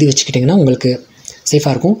டைரியில் எழுதி வச்சுக்கிட்டிங்கன்னா உங்களுக்கு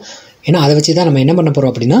சேஃபாக இருக்கும். ஏன்னா அதை வச்சு தான் நம்ம என்ன பண்ண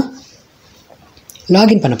போகிறோம் அப்படின்னா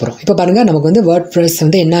லாகின் பண்ண போகிறோம். இப்போ பாருங்கள், நமக்கு வந்து WordPress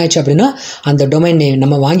வந்து என்ன ஆயிடுச்சு அப்படின்னா அந்த டொமைன் நேம்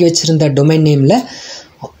நம்ம வாங்கி வச்சுருந்த டொமைன் நேமில்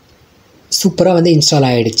சூப்பராக வந்து இன்ஸ்டால்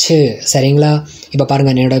ஆகிடுச்சு. சரிங்களா? இப்போ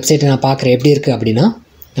பாருங்கள், என்னோடய வெப்சைட்டை நான் பார்க்குறேன் எப்படி இருக்குது அப்படின்னா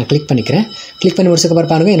நான் கிளிக் பண்ணிக்கிறேன். கிளிக் பண்ணி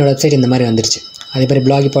முடிச்சதுக்கப்புறம் பாருங்கள் என்னோடய வெப்சைட் இந்த மாதிரி வந்துருச்சு. அதே மாதிரி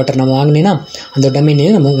blogipotter நம்ம வாங்கினேன்னா அந்த டொமைன்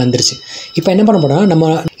நேம் நம்ம வந்துருச்சு. இப்போ என்ன பண்ண போகிறோம்னா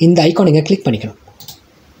நம்ம இந்த ஐக்கான் நீங்கள் கிளிக் பண்ணிக்கணும்.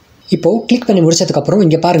 இப்போது கிளிக் பண்ணி முடிச்சதுக்கப்புறம்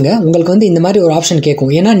இங்கே பாருங்கள் உங்களுக்கு வந்து இந்த மாதிரி ஒரு ஆப்ஷன்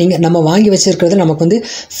கேட்கும். ஏன்னா நம்ம வாங்கி வச்சுருக்கிறது நமக்கு வந்து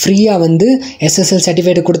ஃப்ரீயாக வந்து SSL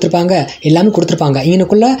சர்டிஃபிகேட் கொடுத்துருப்பாங்க, எல்லாமே கொடுத்துருப்பாங்க.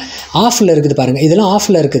 இங்கனுக்குள்ளே ஆஃபில் இருக்குது பாருங்கள், இதெல்லாம்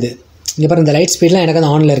ஆஃபில் இருக்குது. இங்கே பாருங்கள் இந்த லைட் ஸ்பீட்லாம் எனக்கு அது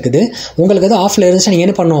ஆனில் இருக்குது. உங்களுக்கு அது ஆஃபில் இருந்துச்சுன்னா நீங்கள்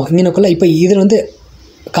என்ன பண்ணணும், இங்கனுக்குள்ளே இப்போ இதில் வந்து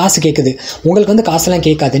காசு கேட்குது, உங்களுக்கு வந்து காசெல்லாம்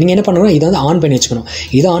கேட்காது. நீங்கள் என்ன பண்ணணும், இதை வந்து ஆன் பண்ணி வச்சுக்கணும்.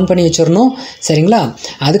 இதை ஆன் பண்ணி வச்சிடணும். சரிங்களா?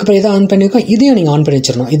 அதுக்கப்புறம் இதை ஆன் பண்ணி வைக்கும், இதையும் நீங்கள் ஆன் பண்ணி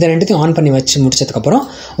வச்சிடணும். இதை ரெண்டுத்தையும் ஆன் பண்ணி வச்சு முடிச்சதுக்கப்புறம்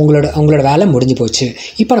உங்களோட வேலை முடிஞ்சு போச்சு.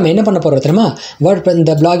 இப்போ நம்ம என்ன பண்ண போகிறோம் தெரியுமா,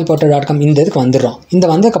 இந்த blogipotter.com இந்த இதுக்கு வந்துடுறோம். இந்த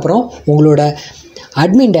வந்ததுக்கப்புறம் உங்களோட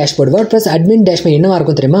admin dashboard WordPress admin dashboard என்னவாக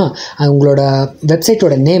இருக்கும் தெரியுமா, உங்களோட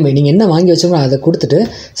வெப்சைட்டோட நேம் நீங்கள் என்ன வாங்கி வச்சுக்கோங்க அதை கொடுத்துட்டு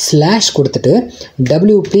ஸ்லாஷ் கொடுத்துட்டு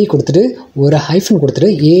WP கொடுத்துட்டு ஒரு ஹைஃபன்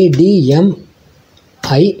கொடுத்துட்டு ADMIN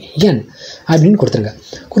அப்படின்னு கொடுத்துருங்க.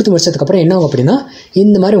 கொடுத்து முடிச்சதுக்கப்புறம் என்ன ஆகும் அப்படின்னா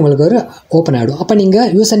இந்த மாதிரி உங்களுக்கு ஒரு ஓப்பன் ஆகிடும். அப்போ நீங்கள்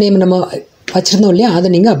யூசர் நேம் நம்ம வச்சுருந்தோம் இல்லையா, அதை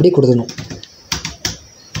நீங்கள் அப்படியே கொடுக்கணும்.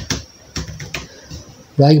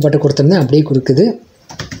 blogipotter கொடுத்துருந்தேன் அப்படியே கொடுக்குது.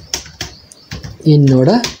 என்னோட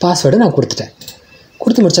பாஸ்வேர்டை நான் கொடுத்துட்டேன்.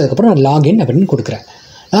 கொடுத்து முடிச்சதுக்கப்புறம் நான் லாகின் அப்படின்னு கொடுக்குறேன்.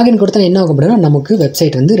 லாகின் கொடுத்தா என்ன ஆகும் அப்படின்னா நமக்கு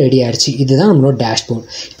வெப்சைட் வந்து ரெடி ஆகிடுச்சு. இதுதான் நம்மளோட டேஷ்போர்ட்.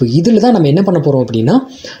 இப்போ இதில் தான் நம்ம என்ன பண்ண போகிறோம் அப்படின்னா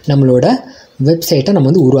நம்மளோட வெப்சைட்டை நம்ம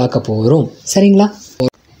வந்து உருவாக்க போகிறோம். சரிங்களா?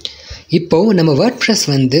 இப்போது நம்ம WordPress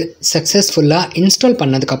வந்து சக்ஸஸ்ஃபுல்லாக இன்ஸ்டால்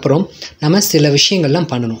பண்ணதுக்கப்புறம் நம்ம சில விஷயங்கள்லாம்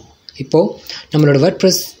பண்ணணும். இப்போது நம்மளோட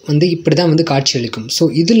WordPress வந்து இப்படி தான் வந்து காட்சி அளிக்கும். ஸோ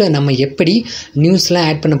இதில் நம்ம எப்படி நியூஸ்லாம்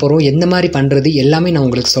ஆட் பண்ண போகிறோம், எந்த மாதிரி பண்ணுறது எல்லாமே நான்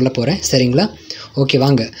உங்களுக்கு சொல்ல போகிறேன். சரிங்களா? ஓகே,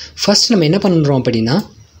 வாங்க. ஃபஸ்ட் நம்ம என்ன பண்ணுறோம் அப்படின்னா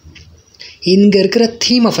இங்கே இருக்கிற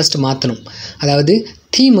தீமை ஃபஸ்ட்டு மாற்றணும். அதாவது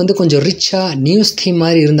தீம் வந்து கொஞ்சம் ரிச்சாக நியூஸ் தீம்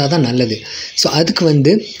மாதிரி இருந்தால் தான் நல்லது. ஸோ அதுக்கு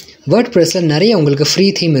வந்து WordPressல நிறைய உங்களுக்கு ஃப்ரீ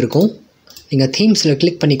தீம் இருக்கும். நீங்கள் தீம்ஸில்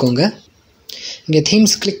கிளிக் பண்ணிக்கோங்க. இங்கே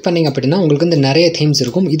தீம்ஸ் கிளிக் பண்ணிங்க அப்படின்னா உங்களுக்கு வந்து நிறைய தீம்ஸ்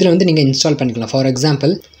இருக்கும். இதில் வந்து நீங்கள் இன்ஸ்டால் பண்ணிக்கலாம். ஃபார்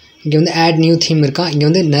எக்ஸாம்பிள் இங்கே வந்து ஆட் நியூ தீம் இருக்கா, இங்கே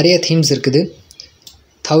வந்து நிறைய தீம்ஸ் இருக்குது.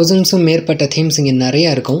 1000ஸும் மேற்பட்ட தீம்ஸ் இங்கே நிறையா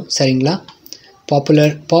இருக்கும். சரிங்களா?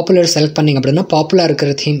 பாப்புலர் செலக்ட் பண்ணிங்க அப்படின்னா பாப்புலர்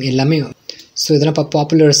இருக்கிற தீம் எல்லாமே. ஸோ இதெல்லாம்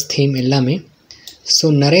பாப்புலர்ஸ் தீம் எல்லாமே. ஸோ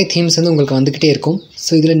நிறைய தீம்ஸ் வந்து உங்களுக்கு வந்துக்கிட்டே இருக்கும்.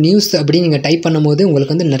 ஸோ இதில் நியூஸ் அப்படின்னு நீங்கள் டைப் பண்ணும்போது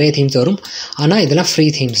உங்களுக்கு வந்து நிறைய தீம்ஸ் வரும். ஆனால் இதெல்லாம் ஃப்ரீ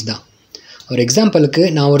தீம்ஸ் தான். ஒரு எக்ஸாம்பிளுக்கு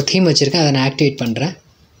நான் ஒரு தீம் வச்சுருக்கேன், அதை நான் ஆக்டிவேட் பண்ணுறேன்.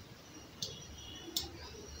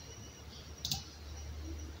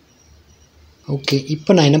 ஓகே,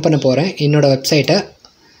 இப்போ நான் என்ன பண்ண போகிறேன், என்னோடய வெப்சைட்டை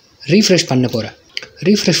ரீஃப்ரெஷ் பண்ண போகிறேன்.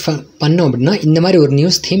 ரீஃப்ரெஷ் பண்ணோம் அப்படின்னா இந்த மாதிரி ஒரு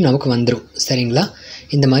நியூஸ் தீம் நமக்கு வந்துடும். சரிங்களா?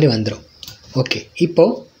 இந்த மாதிரி வந்துடும். ஓகே,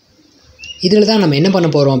 இப்போது இதில் தான் நம்ம என்ன பண்ண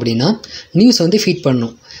போகிறோம் அப்படின்னா நியூஸ் வந்து ஃபீட்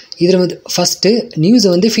பண்ணணும். இதில் வந்து ஃபஸ்ட்டு நியூஸை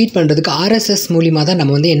வந்து ஃபீட் பண்ணுறதுக்கு RSS மூலிமா தான்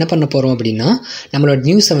நம்ம வந்து என்ன பண்ண போகிறோம் அப்படின்னா நம்மளோட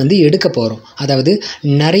நியூஸை வந்து எடுக்க போகிறோம். அதாவது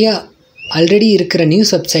நிறையா ஆல்ரெடி இருக்கிற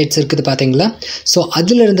நியூஸ் வெப்சைட்ஸ் இருக்குது பார்த்தீங்களா. ஸோ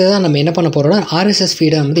அதிலிருந்து தான் நம்ம என்ன பண்ண போகிறோம்னா RSS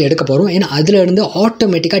ஃபீடை வந்து எடுக்க போகிறோம். ஏன்னா அதிலிருந்து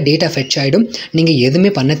ஆட்டோமேட்டிக்காக டேட்டா ஃபெட்ச் ஆகிடும். நீங்கள்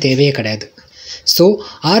எதுவுமே பண்ண தேவையே கிடையாது. ஸோ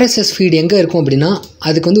RSS ஃபீட் எங்கே இருக்கும் அப்படின்னா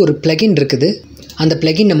அதுக்கு வந்து ஒரு ப்ளகின் இருக்குது. அந்த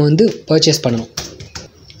ப்ளகின் நம்ம வந்து பர்ச்சேஸ் பண்ணணும்.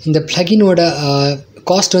 இந்த ப்ளகினோட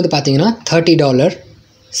காஸ்ட் வந்து பார்த்தீங்கன்னா $30.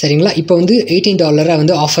 சரிங்களா. இப்போ வந்து $18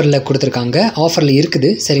 வந்து ஆஃபரில் கொடுத்துருக்காங்க, ஆஃபரில் இருக்குது.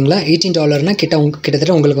 சரிங்களா. $18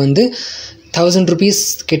 கிட்டத்தட்ட உங்களுக்கு வந்து 1000 rupees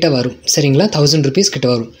கிட்ட வரும். சரிங்களா. 1000 rupees கிட்ட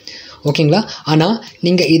வரும். ஓகேங்களா. ஆனால்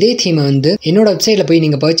நீங்கள் இதே தீமை வந்து என்னோடய வெப்சைட்டில் போய்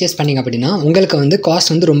நீங்கள் பர்ச்சேஸ் பண்ணிங்க அப்படின்னா உங்களுக்கு வந்து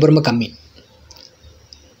காஸ்ட் வந்து ரொம்ப ரொம்ப கம்மி.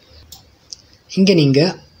 இங்கே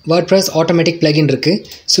நீங்கள் WordPress ஆட்டோமேட்டிக் ப்ளகின் இருக்குது.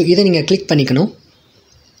 ஸோ இதை நீங்கள் கிளிக் பண்ணிக்கணும்.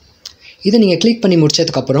 இதை நீங்கள் கிளிக் பண்ணி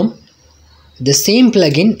முடித்ததுக்கப்புறம் the same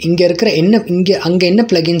plugin இங்கே இருக்கிற அங்கே என்ன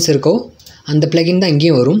plugins இருக்கோ அந்த plugin தான்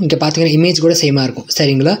இங்கேயும் வரும். இங்கே பார்த்தீங்கன்னா இமேஜ் கூட சேமாக இருக்கும்.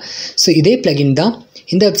 சரிங்களா. ஸோ இதே plugin தான்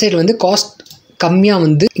இந்த வெப்சைட்டில் வந்து காஸ்ட் கம்மியாக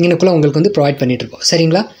வந்து இங்கனக்குள்ளே உங்களுக்கு வந்து ப்ரொவைட் பண்ணிகிட்ருக்கோம்.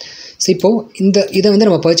 சரிங்களா. ஸோ இப்போது இதை வந்து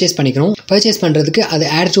நம்ம பர்ச்சேஸ் பண்ணிக்கணும். பர்ச்சேஸ் பண்ணுறதுக்கு அது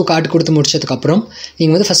ஆட் டு கார்டு கொடுத்து முடிச்சதுக்கப்புறம்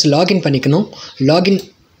நீங்கள் வந்து ஃபஸ்ட்டு லாகின் பண்ணிக்கணும். லாகின்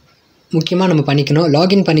முக்கியமாக நம்ம பண்ணிக்கணும்.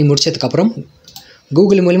 லாகின் பண்ணி முடிச்சதுக்கப்புறம்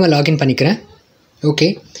கூகுள் மூலிமா லாகின் பண்ணிக்கிறேன். ஓகே,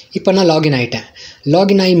 இப்போ நான் லாகின் ஆகிட்டேன்.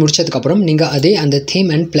 லாகின் ஆகி முடிச்சதுக்கப்புறம் நீங்கள் அதே அந்த தீம்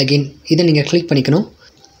அண்ட் ப்ளகின் இதை நீங்கள் கிளிக் பண்ணிக்கணும்.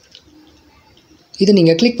 இதை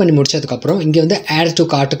நீங்கள் கிளிக் பண்ணி முடிச்சதுக்கப்புறம் இங்கே வந்து ஆட் டு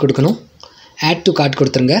கார்ட் கொடுக்கணும். ஆட் டு கார்ட்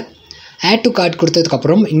கொடுத்துருங்க. ஆட் டு கார்ட்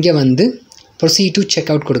கொடுத்ததுக்கப்புறம் இங்கே வந்து ப்ரொசீட் டு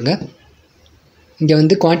செக் அவுட் கொடுங்க. இங்கே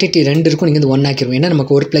வந்து குவான்டிட்டி 2 இருக்கும், நீங்கள் வந்து 1 ஆக்கிடுவோம். ஏன்னா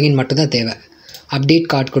நமக்கு ஒரு ப்ளகின் மட்டும் தான் தேவை. அப்டேட்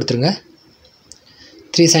கார்ட் கொடுத்துருங்க.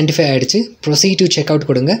 375 ஆகிடுச்சு. ப்ரொசீட் டு செக் அவுட்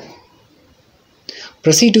கொடுங்க.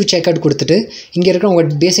 ப்ரொசீட் டு செக் அவுட் கொடுத்துட்டு இங்கே இருக்கிற உங்கள்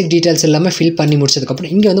பேசிக் டீட்டெயில்ஸ் எல்லாமே ஃபில் பண்ணி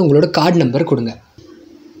முடிச்சதுக்கப்புறம் இங்கே வந்து உங்களோட கார்டு நம்பர் கொடுங்க.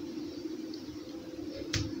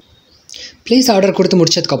 ப்ளேஸ் ஆர்டர் கொடுத்து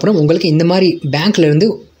முடிச்சதுக்கப்புறம் உங்களுக்கு இந்த மாதிரி பேங்க்லேருந்து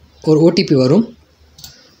ஒரு OTP வரும்.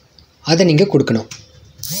 அதை நீங்கள் கொடுக்கணும்.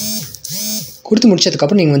 கொடுத்து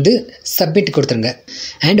முடிச்சதுக்கப்புறம் நீங்கள் வந்து சப்மிட் கொடுத்துருங்க.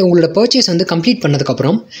 அண்ட் உங்களோட பர்ச்சேஸ் வந்து கம்ப்ளீட்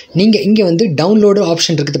பண்ணதுக்கப்புறம் நீங்கள் இங்கே வந்து டவுன்லோடு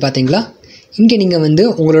ஆப்ஷன் இருக்குது பார்த்தீங்களா. இங்கே நீங்கள் வந்து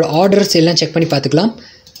உங்களோட ஆர்டர்ஸ் எல்லாம் செக் பண்ணி பார்த்துக்கலாம்.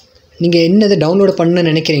 நீங்கள் என்னது டவுன்லோட் பண்ண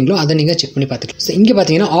நினைக்கிறீங்களோ அதை நீங்கள் செக் பண்ணி பார்த்துக்கலாம். ஸோ இங்கே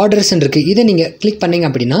பார்த்தீங்கன்னா ஆர்டர்ஸ்ன்னு இருக்குது. இதை நீங்கள் கிளிக் பண்ணிங்க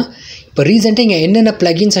அப்படின்னா இப்போ ரீசெண்டாக இங்கே என்னென்ன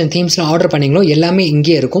ப்ளகின்ஸ் அண்ட் தீம்ஸ்லாம் ஆர்டர் பண்ணிங்களோ எல்லாமே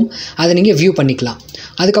இங்கே இருக்கும். அதை நீங்கள் வியூ பண்ணிக்கலாம்.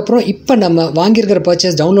 அதுக்கப்புறம் இப்போ நம்ம வாங்கியிருக்கிற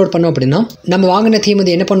பர்ச்சேஸ் டவுன்லோட் பண்ணோம் அப்படின்னா நம்ம வாங்கின தீம்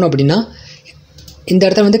வந்து என்ன பண்ணோம் அப்படின்னா இந்த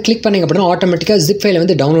இடத்த வந்து கிளிக் பண்ணிங்க அப்படின்னா ஆட்டோமேட்டிக்காக ஜிப் ஃபைல்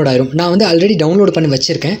வந்து டவுன்லோட் ஆயிரும். நான் வந்து ஆல்ரெடி டவுன்லோட் பண்ணி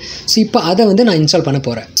வச்சுருக்கேன். ஸோ இப்போ அதை வந்து நான் இன்ஸ்டால் பண்ண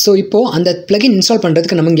போகிறேன். ஸோ இப்போது அந்த ப்ளகின் இன்ஸ்டால்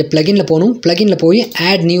பண்ணுறதுக்கு நம்ம இங்கே ப்ளகினில் போகணும். ப்ளகினில் போய்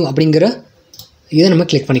ஆட் நியூ அப்படிங்கிற இதை நம்ம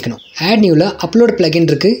கிளிக் பண்ணிக்கணும். ஆட் நியூவில் அப்லோட் ப்ளகின்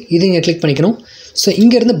இருக்குது. இது நீங்கள் கிளிக் பண்ணிக்கணும். ஸோ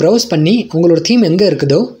இங்கேருந்து ப்ரௌஸ் பண்ணி உங்களோட தீம் எங்கே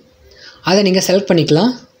இருக்குதோ அதை நீங்கள் செலக்ட்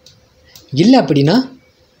பண்ணிக்கலாம். இல்லை அப்படின்னா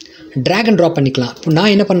ட்ராக் அண்ட் ட்ராப் பண்ணிக்கலாம். இப்போ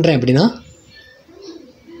நான் என்ன பண்ணுறேன் அப்படின்னா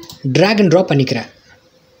ட்ராக் அண்ட் ட்ராப் பண்ணிக்கிறேன்.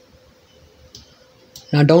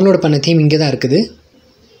 நான் டவுன்லோட் பண்ண தீம் இங்கே தான் இருக்குது.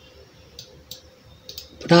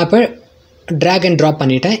 நான் இப்போ ட்ராக் அண்ட் ட்ராப்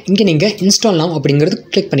பண்ணிவிட்டேன். இங்கே நீங்கள் இன்ஸ்டால் நவ் அப்படிங்கிறது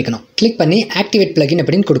கிளிக் பண்ணிக்கணும். கிளிக் பண்ணி ஆக்டிவேட் ப்ளகின்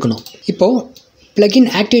அப்படின்னு கொடுக்கணும். இப்போது ப்ளகின்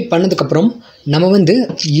ஆக்டிவேட் பண்ணதுக்கப்புறம் நம்ம வந்து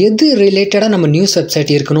எது ரிலேட்டடாக நம்ம நியூஸ் வெப்சைட்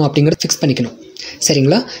இருக்கணும் அப்படிங்கிறது ஃபிக்ஸ் பண்ணிக்கணும்.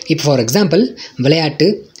 சரிங்களா. இப்போ ஃபார் எக்ஸாம்பிள் விளையாட்டு,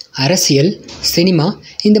 அரசியல், சினிமா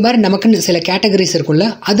இந்த மாதிரி நமக்குன்னு சில கேட்டகரிஸ் இருக்கும்ல,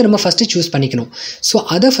 அது நம்ம ஃபஸ்ட்டு சூஸ் பண்ணிக்கணும். ஸோ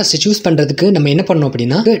அதை ஃபஸ்ட்டு சூஸ் பண்ணுறதுக்கு நம்ம என்ன பண்ணணும்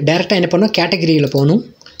அப்படின்னா டேரெக்டாக என்ன பண்ணணும், கேட்டகரியில் போகணும்.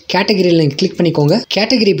 கேட்டகரியில் நீங்கள் கிளிக் பண்ணிக்கோங்க.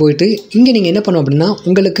 கேட்டகரி போயிட்டு இங்கே நீங்கள் என்ன பண்ணணும் அப்படின்னா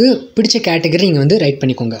உங்களுக்கு பிடிச்ச கேட்டகரி நீங்கள் வந்து ரைட்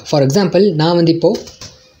பண்ணிக்கோங்க. ஃபார் எக்ஸாம்பிள் நான் வந்து இப்போது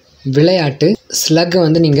விளையாட்டு, ஸ்லக்கை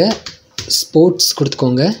வந்து நீங்கள் ஸ்போர்ட்ஸ்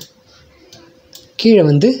கொடுத்துக்கோங்க. கீழே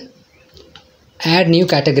வந்து ஆட் நியூ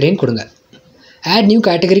கேட்டகரின்னு கொடுங்க. ஆட் நியூ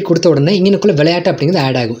கேட்டகரி கொடுத்த உடனே இங்கனுக்குள்ளே விளையாட்டு அப்படிங்கிறது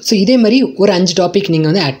ஆட் ஆகும். ஸோ இதே மாதிரி ஒரு 5 டாபிக் நீங்கள்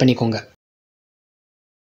வந்து ஆட் பண்ணிக்கோங்க.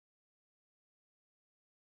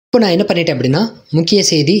 இப்போ நான் என்ன பண்ணிட்டேன் அப்படின்னா முக்கிய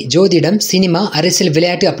செய்தி, ஜோதிடம், சினிமா, அரசியல்,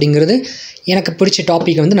 விளையாட்டு அப்படிங்கிறது எனக்கு பிடிச்ச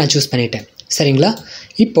டாப்பிக்கை வந்து நான் சூஸ் பண்ணிட்டேன். சரிங்களா.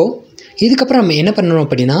 இப்போது இதுக்கப்புறம் நம்ம என்ன பண்ணணும்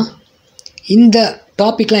அப்படின்னா இந்த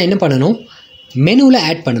டாப்பிக்லாம் என்ன பண்ணணும், மெனுவில்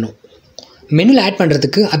ஆட் பண்ணணும். மெனுவில் ஆட்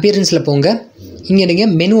பண்ணுறதுக்கு அப்பியரன்ஸில் போங்க. இங்கே நீங்கள்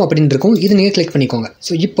மெனு அப்படின்னு இருக்கும், இது நீங்கள் கிளிக் பண்ணிக்கோங்க.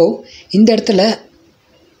 ஸோ இப்போது இந்த இடத்துல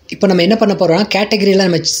இப்போ நம்ம என்ன பண்ண போகிறோம்னா கேட்டகரியெலாம்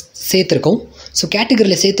நம்ம சேர்த்துருக்கோம். ஸோ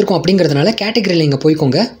கேட்டகரியில் சேர்த்துருக்கோம் அப்படிங்கிறதுனால கேட்டகரியில் இங்கே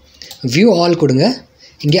போய்க்கோங்க. வியூ ஆல் கொடுங்க.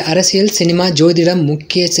 இங்கே அரசியல், சினிமா, ஜோதிடம்,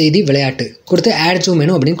 முக்கிய செய்தி, விளையாட்டு கொடுத்து ஆட் டு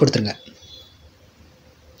மெனு அப்படின்னு கொடுத்துருங்க.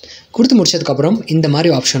 கொடுத்து முடிச்சதுக்கப்புறம் இந்த மாதிரி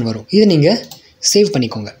ஆப்ஷன் வரும். இதை நீங்கள் சேவ்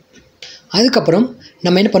பண்ணிக்கோங்க. அதுக்கப்புறம்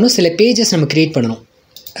நம்ம என்ன பண்ணணும், சில பேஜஸ் நம்ம க்ரியேட் பண்ணணும்.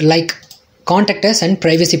 Like contact us and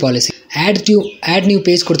privacy policy. Add new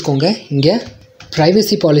page கொடுத்துக்கோங்க. இங்கே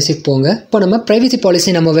ப்ரைவசி பாலிசிக்கு போங்க. இப்போ நம்ம ப்ரைவசி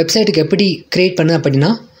பாலிசி நம்ம வெப்சைட்டுக்கு எப்படி க்ரியேட் பண்ணு அப்படின்னா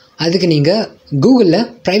அதுக்கு நீங்கள் கூகுளில்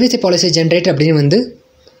ப்ரைவசி பாலிசி ஜென்ரேட்டர் அப்படின்னு வந்து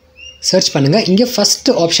சர்ச் பண்ணுங்கள். இங்கே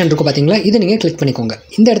ஃபஸ்ட்டு ஆப்ஷன் இருக்கும் பார்த்தீங்களா, இதை நீங்கள் கிளிக் பண்ணிக்கோங்க.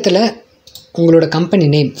 இந்த இடத்துல உங்களோட கம்பெனி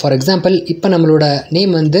நேம். ஃபார் எக்ஸாம்பிள் இப்போ நம்மளோட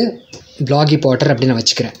நேம் வந்து ப்ளாகி பாட்டர் அப்படின்னு நான்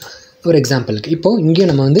வச்சுக்கிறேன் ஒரு எக்ஸாம்பிளுக்கு. இப்போது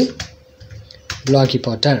இங்கேயும் நம்ம வந்து ப்ளாகி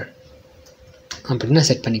பாட்டர் அப்படின்னு நான்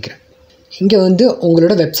செட் பண்ணிக்கிறேன். இங்கே வந்து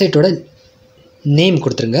உங்களோட வெப்சைட்டோட நேம்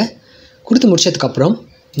கொடுத்துருங்க. கொடுத்து முடிச்சதுக்கப்புறம்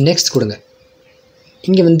நெக்ஸ்ட் கொடுங்க.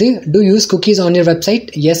 இங்கே வந்து two use cookies on your website,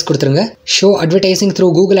 S கொடுத்துருங்க. Show advertising through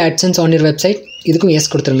Google ஆட்சன்ஸ் on your website, இதுக்கும்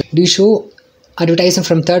எஸ் கொடுத்துருங்க. Two show advertising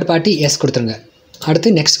from third party, S கொடுத்துருங்க.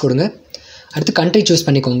 அடுத்து நெக்ஸ்ட் கொடுங்க. அடுத்து கண்ட்ரி சூஸ்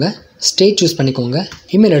பண்ணிக்கோங்க, ஸ்டேட் சூஸ் பண்ணிக்கோங்க,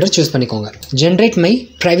 இமெயில் அட்ரஸ் சூஸ் பண்ணிக்கோங்க. ஜென்ரேட் மை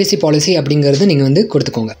ப்ரைவசி பாலிசி அப்படிங்கிறது நீங்கள் வந்து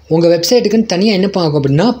கொடுத்துக்கோங்க. உங்கள் வெப்சைட்டுக்குன்னு தனியாக என்ன ஆகும்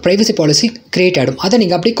அப்படின்னா ப்ரைவசி பாலிசி க்ரியேட் ஆகிடும். அதை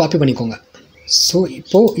நீங்கள் அப்படியே காப்பி பண்ணிக்கோங்க. ஸோ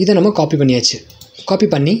இப்போது இதை நம்ம காப்பி பண்ணியாச்சு. காப்பி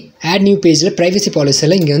பண்ணி ஆட் நியூ பேஜில் ப்ரைவசி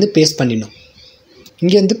பாலிசியில் இங்கே வந்து பேஸ்ட் பண்ணிடணும்.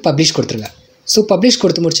 இங்கே வந்து பப்ளிஷ் கொடுத்துருங்க. ஸோ பப்ளிஷ்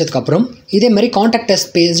கொடுத்து முடிச்சதுக்கப்புறம் இதே மாதிரி காண்டாக்ட் அஸ்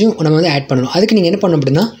பேஜும் நம்ம வந்து ஆட் பண்ணணும். அதுக்கு நீங்கள் என்ன பண்ணணும்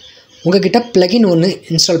அப்படின்னா உங்கள்கிட்ட ப்ளகின் ஒன்று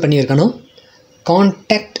இன்ஸ்டால் பண்ணியிருக்கணும்.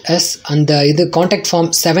 காண்டாக்ட் அஸ் அந்த இது காண்டாக்ட் ஃபார்ம்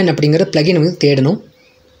 7 அப்படிங்கிற ப்ளகின் வந்து தேடணும்.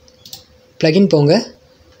 ப்ளகின் போங்க,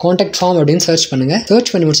 காண்டாக்ட் ஃபார்ம் அப்படின்னு சர்ச் பண்ணுங்கள். சர்ச்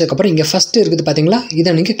பண்ணி முடிச்சதுக்கப்புறம் இங்கே ஃபஸ்ட்டு இருக்குது பார்த்தீங்களா,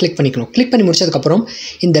 இதை நீங்கள் கிளிக் பண்ணிக்கணும். கிளிக் பண்ணி முடிச்சதுக்கப்புறம்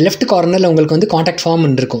இந்த லெஃப்ட் கார்னரில் உங்களுக்கு வந்து காண்டாக்ட்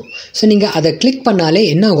ஃபார்ம் இருக்கும். ஸோ நீங்கள் அதை கிளிக் பண்ணாலே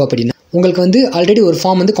என்ன ஆகும் அப்படின்னா உங்களுக்கு வந்து ஆல்ரெடி ஒரு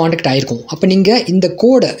ஃபார்ம் வந்து காண்டாக்ட் ஆகிருக்கும். அப்போ நீங்கள் இந்த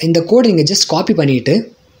கோடை நீங்கள் ஜஸ்ட் காப்பி பண்ணிவிட்டு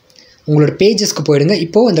உங்களோட பேஜஸ்க்கு போயிடுங்க.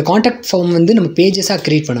 இப்போது அந்த காண்டாக்ட் ஃபார்ம் வந்து நம்ம பேஜஸாக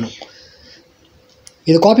க்ரியேட் பண்ணணும்.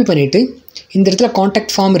 இதை காப்பி பண்ணிவிட்டு இந்த இடத்துல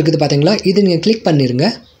காண்டாக்ட் ஃபார்ம் இருக்குது பார்த்தீங்களா, இது நீங்கள் கிளிக் பண்ணிடுங்க.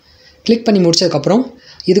 கிளிக் பண்ணி முடிச்சதுக்கப்புறம்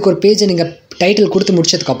இதுக்கு ஒரு பேஜை நீங்கள் டைட்டில் கொடுத்து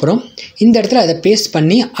முடிச்சதுக்கப்புறம் இந்த இடத்துல அதை பேஸ்ட்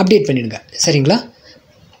பண்ணி அப்டேட் பண்ணிடுங்க. சரிங்களா?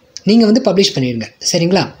 நீங்கள் வந்து பப்ளிஷ் பண்ணிடுங்க.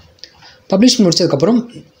 சரிங்களா? பப்ளிஷ் முடிச்சதுக்கப்புறம்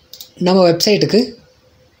நம்ம வெப்சைட்டுக்கு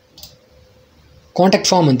காண்டாக்ட்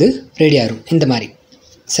ஃபார்ம் வந்து ரெடி ஆகிரும் இந்த மாதிரி.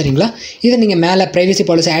 சரிங்களா? இதை நீங்கள் மேலே ப்ரைவசி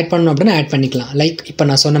பாலிசி ஆட் பண்ணணும் அப்படின்னா ஆட் பண்ணிக்கலாம். லைக் இப்போ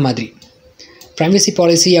நான் சொன்ன மாதிரி ப்ரைவசி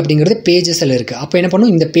பாலிசி அப்படிங்கிறது பேஜஸில் இருக்குது. அப்போ என்ன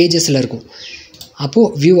பண்ணும், இந்த பேஜஸில் இருக்கும்.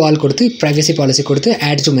 அப்போது வியூ ஆல் கொடுத்து ப்ரைவசி பாலிசி கொடுத்து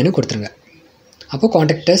ஆட் டு மெனு கொடுத்துருங்க. அப்போது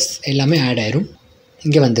காண்டாக்டர்ஸ் எல்லாமே ஆட் ஆயிரும்.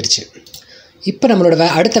 இங்கே வந்துருச்சு. இப்போ நம்மளோட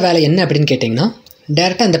அடுத்த வேலை என்ன அப்படின்னு கேட்டிங்கன்னா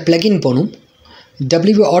டேரெக்டாக அந்த ப்ளகின் போகணும்.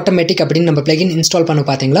 டபிள்யூ ஆட்டோமேட்டிக் அப்படின்னு நம்ம ப்ளகின் இன்ஸ்டால் பண்ண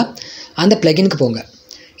பார்த்தீங்களா, அந்த ப்ளகினுக்கு போங்க.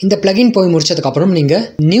 இந்த ப்ளகின் போய் முடிச்சதுக்கப்புறம் நீங்கள்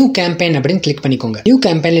நியூ கேம்பெயின் அப்படின்னு கிளிக் பண்ணிக்கோங்க. நியூ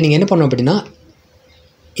கேம்பெயினில் நீங்கள் என்ன பண்ணணும் அப்படின்னா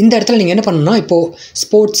இந்த இடத்துல நீங்கள் என்ன பண்ணணும்னா இப்போது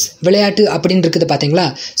ஸ்போர்ட்ஸ் விளையாட்டு அப்படின்னு இருக்குது பார்த்தீங்களா,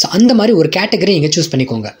 ஸோ அந்த மாதிரி ஒரு கேட்டகரி நீங்கள் சூஸ்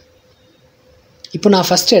பண்ணிக்கோங்க. இப்போ நான்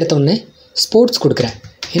ஃபஸ்ட்டு எடுத்தோடனே ஸ்போர்ட்ஸ் கொடுக்குறேன்.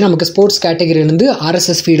 ஏன்னா நமக்கு ஸ்போர்ட்ஸ் கேட்டகரியிலேருந்து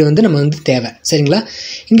ஆர்எஸ்எஸ் ஃபீடு வந்து நம்ம வந்து தேவை. சரிங்களா?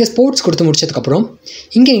 இங்கே ஸ்போர்ட்ஸ் கொடுத்து முடிச்சதுக்கப்புறம்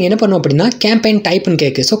இங்கே நீங்கள் என்ன பண்ணணும் அப்படின்னா கேம்பெயின் டைப்புன்னு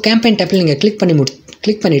கேட்கு. ஸோ கேம்பெயின் டைப்பில் நீங்கள் கிளிக்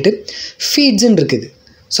பண்ணிவிட்டு ஃபீட்ஸுன்னு இருக்குது.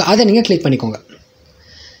 ஸோ அதை நீங்கள் கிளிக் பண்ணிக்கோங்க.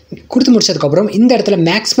 கொடுத்து முடிச்சதுக்கப்புறம் இந்த இடத்துல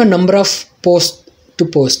maximum number of post to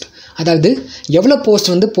post, அதாவது எவ்வளோ போஸ்ட்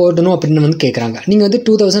வந்து போடணும் அப்படின்னு வந்து கேட்குறாங்க. நீங்கள் வந்து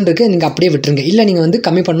 2000 இருக்குது, நீங்கள் அப்படியே விட்டுருங்க. இல்லை நீங்கள் வந்து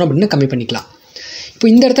கம்மி பண்ணணும் அப்படின்னா கம்மி பண்ணிக்கலாம். இப்போ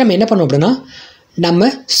இந்த இடத்துல நம்ம என்ன பண்ணோம் அப்படின்னா நம்ம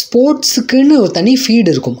ஸ்போர்ட்ஸுக்குன்னு ஒரு தனி ஃபீடு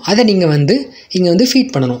இருக்கும். அதை நீங்கள் வந்து இங்கே வந்து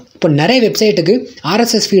ஃபீட் பண்ணணும். இப்போ நிறைய வெப்சைட்டுக்கு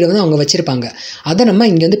ஆர்எஸ்எஸ் ஃபீடை வந்து அவங்க வச்சுருப்பாங்க. அதை நம்ம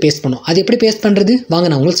இங்கே வந்து பேஸ்ட் பண்ணணும். அது எப்படி பேஸ்ட் பண்ணுறது வாங்க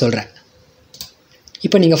நான் உங்களுக்கு சொல்கிறேன்.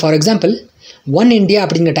 இப்போ நீங்கள் ஃபார் எக்ஸாம்பிள் ஒன் இண்டியா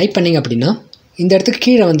அப்படிங்கிற டைப் பண்ணிங்க அப்படின்னா இந்த இடத்துக்கு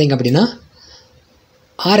கீழே வந்தீங்க அப்படின்னா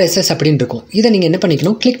ஆர்எஸ்எஸ் அப்படின்னு இருக்கும். இதை நீங்கள் என்ன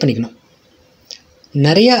பண்ணிக்கணும், கிளிக் பண்ணிக்கணும்.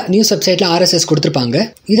 நிறையா நியூஸ் வெப்சைட்டில் ஆர்எஸ்எஸ் கொடுத்துருப்பாங்க.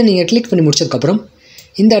 இதை நீங்கள் கிளிக் பண்ணி முடிச்சதுக்கப்புறம்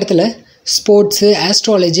இந்த இடத்துல ஸ்போர்ட்ஸு,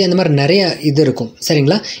 ஆஸ்ட்ராலஜி அந்த மாதிரி நிறைய இது இருக்கும்.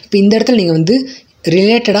 சரிங்களா? இப்போ இந்த இடத்துல நீங்கள் வந்து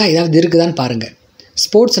ரிலேட்டடாக ஏதாவது இருக்குதான்னு பாருங்கள்.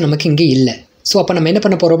 ஸ்போர்ட்ஸ் நமக்கு இங்கே இல்லை. ஸோ அப்போ நம்ம என்ன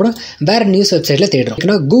பண்ண போகிறோம் அப்படின்னா வேறு நியூஸ் வெப்சைட்டில் தேடுறோம்.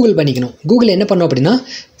 ஏன்னா கூகுள் பண்ணிக்கணும். கூகுள் என்ன பண்ணோம் அப்படின்னா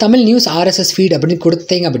தமிழ் நியூஸ் ஆர்எஸ்எஸ் ஃபீட் அப்படின்னு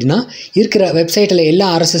கொடுத்தீங்க அப்படின்னா இருக்கிற வெப்சைட்டில் எல்லா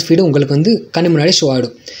ஆர்எஸ்எஸ் ஃபீடும் உங்களுக்கு வந்து கண்ணு முன்னாடி ஷோ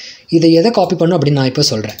ஆகிடும். இதை எதை காப்பி பண்ணணும் அப்படின்னு நான் இப்போ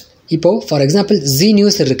சொல்கிறேன். இப்போது ஃபார் எக்ஸாம்பிள் ஜி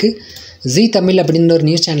நியூஸ் இருக்குது, ஜி தமிழ் அப்படின்னு ஒரு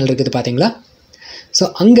நியூஸ் சேனல் இருக்குது பார்த்தீங்களா. ஸோ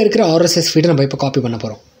அங்கே இருக்கிற ஆர்எஸ்எஸ் ஃபீடை நம்ம இப்போ காப்பி பண்ண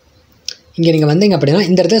போகிறோம். இங்கே நீங்கள் வந்தீங்க அப்படின்னா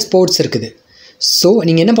இந்த இடத்துல ஸ்போர்ட்ஸ் இருக்குது. ஸோ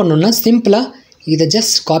நீங்கள் என்ன பண்ணணுன்னா சிம்பிளாக இதை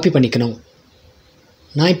ஜஸ்ட் காப்பி பண்ணிக்கணும்.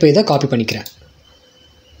 நான் இப்போ இதை காப்பி பண்ணிக்கிறேன்.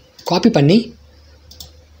 காப்பி பண்ணி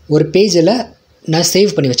ஒரு பேஜில் நான்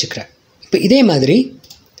சேவ் பண்ணி வச்சுக்கிறேன். இப்போ இதே மாதிரி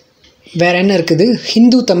வேறு என்ன இருக்குது,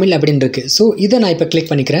 ஹிந்து தமிழ் அப்படின்னு இருக்குது. ஸோ இதை நான் இப்போ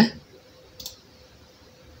கிளிக் பண்ணிக்கிறேன்.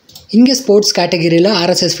 இங்கே ஸ்போர்ட்ஸ் கேட்டகிரியில்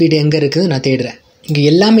ஆர்எஸ்எஸ் ஃபீடு எங்கே இருக்குது நான் தேடுறேன். இங்கே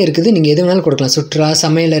எல்லாமே இருக்குது. நீங்கள் எது வேணாலும் கொடுக்கலாம். சுற்றுலா,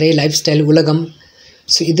 சமையலறை, லைஃப் ஸ்டைல், உலகம்.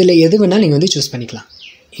 ஸோ இதில் எது வேணாலும் நீங்கள் வந்து சூஸ் பண்ணிக்கலாம்.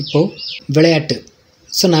 இப்போது விளையாட்டு.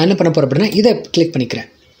 ஸோ நான் என்ன பண்ண போகிறேன் அப்படின்னா இதை கிளிக் பண்ணிக்கிறேன்.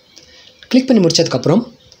 கிளிக் பண்ணி முடிச்சதுக்கப்புறம்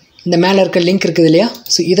இந்த மேலே இருக்க லிங்க் இருக்குது இல்லையா,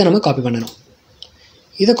 ஸோ இதை நம்ம காப்பி பண்ணணும்.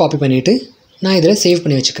 இதை காப்பி பண்ணிவிட்டு நான் இதில் சேவ்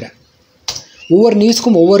பண்ணி வச்சுக்கிறேன். ஒவ்வொரு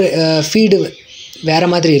நியூஸ்க்கும் ஒவ்வொரு ஃபீடு வேறு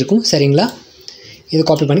மாதிரி இருக்கும். சரிங்களா? இதை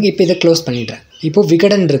காப்பி பண்ணி இப்போ இதை க்ளோஸ் பண்ணிடுறேன். இப்போது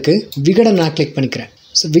விகடன் இருக்குது. விகடன் நான் கிளிக் பண்ணிக்கிறேன்.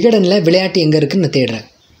 ஸோ விகடனில் விளையாட்டு எங்கே இருக்குதுன்னு நான் தேடுறேன்.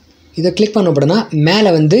 இதை கிளிக் பண்ண அப்படின்னா மேலே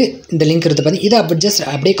வந்து இந்த லிங்க் இருக்குது பார்த்து இதை அப்படி ஜஸ்ட்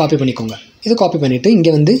அப்படியே காப்பி பண்ணிக்கோங்க. இதை காப்பி பண்ணிவிட்டு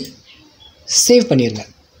இங்கே வந்து சேவ் பண்ணிடுங்க.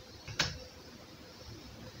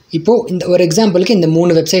 இப்போது இந்த ஒரு எக்ஸாம்பிளுக்கு இந்த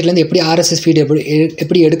 3 வெப்சைட்லேருந்து எப்படி ஆர்எஸ்எஸ் ஃபீடு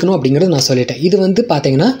எப்படி எடுக்கணும் அப்படிங்கிறது நான் சொல்லிட்டேன். இது வந்து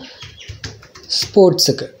பார்த்தீங்கன்னா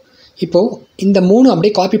ஸ்போர்ட்ஸுக்கு. இப்போது இந்த 3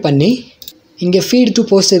 அப்படியே காப்பி பண்ணி இங்கே ஃபீட் டு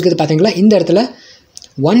போஸ்ட் இருக்குது பார்த்தீங்களா, இந்த இடத்துல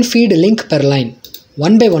 1 feet link per line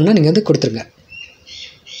 1 by 1 நீங்கள் வந்து கொடுத்துருங்க.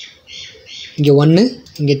 இங்கே 1,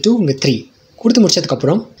 இங்கே 2, இங்கே 3 கொடுத்து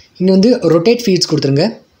முடிச்சதுக்கப்புறம் இங்கே வந்து ரொட்டேட் ஃபீட்ஸ் கொடுத்துருங்க.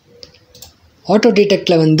 ஆட்டோ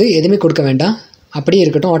டிடெக்டில் வந்து எதுவுமே கொடுக்க வேண்டாம், அப்படியே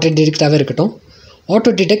இருக்கட்டும், ஆட்டோ டிடெக்டாகவே இருக்கட்டும். ஆட்டோ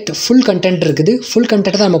டிடெக்ட் ஃபுல் கண்டென்ட் இருக்குது, ஃபுல்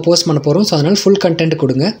கண்டென்ட் தான் நம்ம போஸ்ட் பண்ண போகிறோம். ஸோ அதனால் ஃபுல் கண்டென்ட்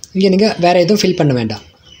கொடுங்க. இங்கே நீங்கள் வேறு எதுவும் ஃபில் பண்ண வேண்டாம்.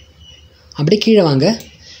 அப்படியே கீழே வாங்க.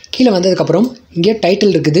 கீழே வந்ததுக்கப்புறம் இங்கே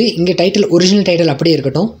டைட்டில் இருக்குது, இங்கே டைட்டில் ஒரிஜினல் டைட்டில் அப்படியே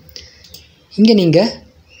இருக்கட்டும். இங்கே நீங்கள்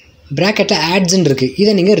ப்ராக்கெட்டில் ஆட்ஸ்ன்னு இருக்குது,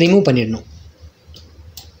 இதை நீங்கள் ரிமூவ் பண்ணிடணும்.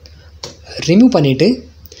 ரிமூவ் பண்ணிவிட்டு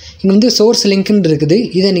இங்கே வந்து சோர்ஸ் லிங்க்னு இருக்குது,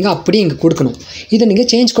 இதை நீங்கள் அப்படியே இங்கே கொடுக்கணும். இதை நீங்கள்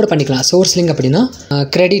சேஞ்ச் கூட பண்ணிக்கலாம். சோர்ஸ் லிங்க் அப்படின்னா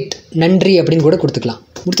கிரெடிட் நன்றி அப்படின்னு கூட கொடுத்துக்கலாம்.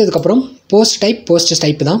 கொடுத்ததுக்கப்புறம் போஸ்ட்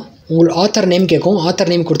டைப் தான். உங்களுக்கு ஆத்தர் நேம் கேட்கும்,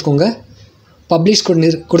 ஆத்தர் நேம் கொடுத்துக்கோங்க. பப்ளிஷ்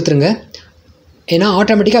கொடுத்துருங்க. ஏன்னா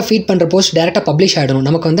ஆட்டோமேட்டிக்காக ஃபீட் பண்ணுற போஸ்ட் டேரெக்டாக பப்ளிஷ் ஆகிடணும்,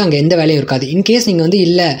 நமக்கு வந்து அங்கே எந்த வேலையும் இருக்காது. இன்கேஸ் நீங்கள் வந்து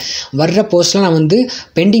இல்லை வர்ற போஸ்ட்லாம் நான் வந்து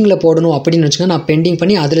பெண்டிங்கில் போடணும் அப்படின்னு வச்சுக்கோங்க, நான் பெண்டிங்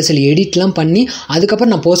பண்ணி அதில் சில எடிட்லாம் பண்ணி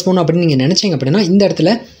அதுக்கப்புறம் நான் போஸ்ட் பண்ணணும் அப்படின்னு நீங்கள் நினச்சிங்க அப்படின்னா இந்த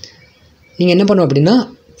இடத்துல நீங்கள் என்ன பண்ணணும் அப்படின்னா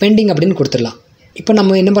பெண்டிங் அப்படின்னு கொடுத்துடலாம். இப்போ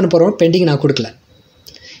நம்ம என்ன பண்ண போகிறோம், பெண்டிங் நான் கொடுக்கல.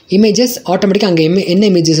 இமேஜஸ் ஆட்டோமேட்டிக்காக அங்கே என்ன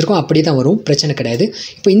இமேஜஸ் இருக்கும் அப்படி தான் வரும், பிரச்சனை கிடையாது.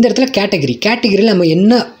 இப்போ இந்த இடத்துல கேட்டகிரியில் நம்ம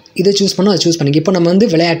என்ன இதை சூஸ் பண்ணோம் அதை சூஸ் பண்ணிக்க. இப்போ நம்ம வந்து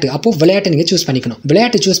விளையாட்டு, அப்போது விளையாட்டு நீங்கள் சூஸ் பண்ணிக்கணும்.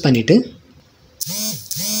 விளையாட்டு சூஸ் பண்ணிவிட்டு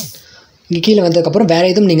இங்கே கீழே வந்ததுக்கப்புறம் வேறு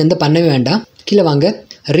எதுவும் நீங்கள் வந்து பண்ணவே வேண்டாம். கீழே வாங்க.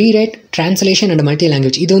 Rewrite translation and multi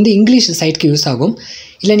language. இது வந்து இங்கிலீஷ் சைட்டுக்கு யூஸ் ஆகும்.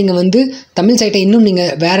 இல்லை நீங்கள் வந்து தமிழ் சைட்டை இன்னும்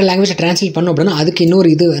நீங்கள் வேறு லாங்குவேஜை ட்ரான்ஸ்லேட் பண்ணோம் அப்படின்னா அதுக்கு இன்னொரு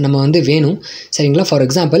இது நம்ம வந்து வேணும், சரிங்களா. ஃபார்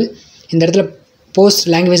எக்ஸாம்பிள் இந்த இடத்துல போஸ்ட்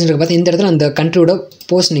லாங்குவேஜ் இருக்க பார்த்து இந்த இடத்துல அந்த கண்ட்ரியோட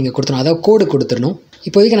போஸ்ட் நீங்கள் கொடுத்துடணும், அதாவது கோடு கொடுத்துடணும்.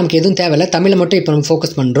 இப்போதைக்கு நமக்கு எதுவும் தேவையில்லை, தமிழை மட்டும் இப்போ நம்ம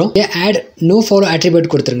ஃபோக்கஸ் பண்ணுறோம். ஆட் நோ ஃபாலோ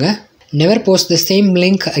அட்ரிபியூட் கொடுத்துருங்க. Never post the same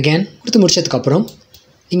link again கொடுத்து முடிச்சதுக்கப்புறம்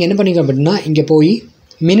நீங்கள் என்ன பண்ணிக்க அப்படின்னா இங்கே போய்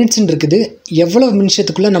மினிட்ஸ்ன்னு இருக்குது, எவ்வளோ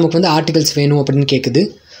நிமிஷத்துக்குள்ளே நமக்கு வந்து ஆர்டிகல்ஸ் வேணும் அப்படின்னு கேட்குது.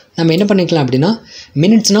 நம்ம என்ன பண்ணிக்கலாம் அப்படின்னா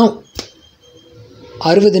மினிட்ஸ்னால்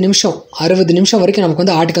 60 நிமிஷம் வரைக்கும் நமக்கு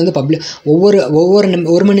வந்து ஆர்டிக்கல் வந்து ஒவ்வொரு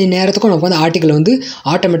 1 மணி நேரத்துக்கும் நமக்கு வந்து ஆர்டிக்கல் வந்து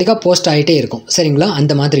ஆட்டோமேட்டிக்காக போஸ்ட் ஆகிட்டே இருக்கும், சரிங்களா.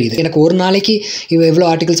 அந்த மாதிரி இது எனக்கு ஒரு நாளைக்கு எவ்வளோ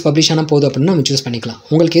ஆர்டிகல்ஸ் பப்ளிஷ் ஆனால் போதும் அப்படின்னு நம்ம சூஸ் பண்ணிக்கலாம்.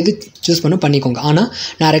 உங்களுக்கு எது சூஸ் பண்ணணும் பண்ணிக்கோங்க. ஆனால்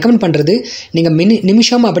நான் ரெக்கமெண்ட் பண்ணுறது நீங்கள்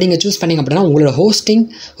நிமிஷம் அப்படிங்க சூஸ் பண்ணிங்க அப்படின்னா உங்களோட ஹோஸ்டிங்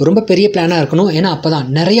ரொம்ப பெரிய பிளானாக இருக்கணும். ஏன்னா அப்போ தான்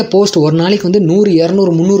நிறைய போஸ்ட் ஒரு நாளைக்கு வந்து 100,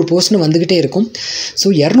 200, 300 போஸ்ட்னு வந்துக்கிட்டே இருக்கும். ஸோ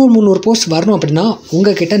 200, 300 போஸ்ட் வரணும் அப்படின்னா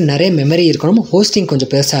உங்கள்கிட்ட நிறைய மெமரி இருக்கணும், ஹோஸ்டிங்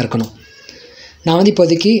கொஞ்சம் பெருசாக இருக்கணும். நான் வந்து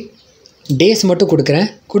இப்போதைக்கு டேஸ் மட்டும் கொடுக்குறேன்.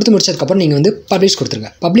 கொடுத்து முடிச்சதுக்கப்புறம் நீங்கள் வந்து பப்ளிஷ் கொடுத்துருங்க.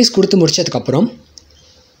 பப்ளிஷ் கொடுத்து முடிச்சதுக்கப்புறம்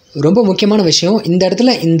ரொம்ப முக்கியமான விஷயம், இந்த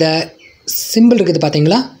இடத்துல இந்த சிம்பிள் இருக்குது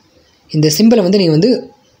பார்த்தீங்களா, இந்த சிம்பிளை வந்து நீங்கள் வந்து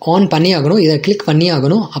ஆன் பண்ணி ஆகணும், இதை கிளிக் பண்ணி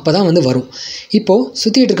ஆகணும், அப்போ தான் வந்து வரும். இப்போது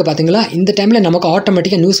சுற்றிட்டு இருக்க பார்த்தீங்களா, இந்த டைமில் நமக்கு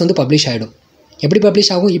ஆட்டோமேட்டிக்காக நியூஸ் வந்து பப்ளிஷ் ஆகிடும். எப்படி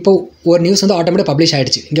பப்ளிஷ் ஆகும், இப்போது ஒரு நியூஸ் வந்து ஆட்டோமேட்டிக்காக பப்ளிஷ்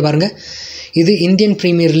ஆகிடுச்சு. இங்கே பாருங்கள், இது இந்தியன்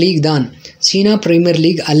ப்ரீமியர் லீக் தான், சீனா ப்ரீமியர்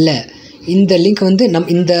லீக் அல்ல. இந்த லிங்க் வந்து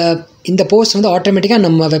இந்த போஸ்ட் வந்து ஆட்டோமேட்டிக்காக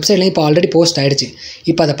நம்ம வெப்சைட்லேயும் இப்போ ஆல்ரெடி போஸ்ட் ஆகிடுச்சு.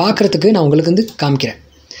 இப்போ அதை பார்க்குறதுக்கு நான் உங்களுக்கு வந்து காமிக்கிறேன்.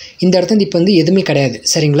 இந்த இடத்துல இப்போ வந்து எதுவுமே கிடையாது,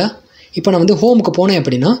 சரிங்களா. இப்போ நான் வந்து ஹோமுக்கு போனேன்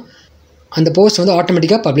அப்படின்னா அந்த போஸ்ட் வந்து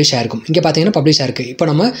ஆட்டோமேட்டிக்காக பப்ளிஷ் ஆகிருக்கும். இங்கே பார்த்தீங்கன்னா பப்ளிஷ் ஆகிருக்கு. இப்போ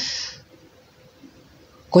நம்ம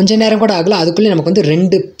கொஞ்ச நேரம் கூட ஆகலை, அதுக்குள்ளே நமக்கு வந்து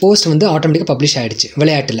 2 போஸ்ட் வந்து ஆட்டோமேட்டிக்காக பப்ளிஷ் ஆகிடுச்சு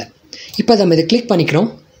விளையாட்டில். இப்போ நம்ம இதை கிளிக் பண்ணிக்கிறோம்.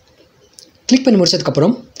 கிளிக் பண்ணி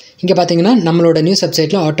முடிச்சதுக்கப்புறம் இங்கே பார்த்தீங்கன்னா நம்மளோட நியூஸ்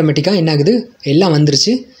வெப்சைட்டில் ஆட்டோமேட்டிக்காக என்ன ஆகுது, எல்லாம்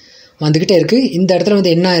வந்துக்கிட்டே இருக்குது. இந்த இடத்துல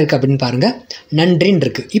வந்து என்ன இருக்குது அப்படின்னு பாருங்கள், நன்றின்னு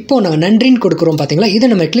இருக்குது. இப்போது நம்ம நன்றின்னு கொடுக்குறோம் பார்த்தீங்களா, இதை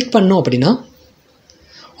நம்ம கிளிக் பண்ணோம் அப்படின்னா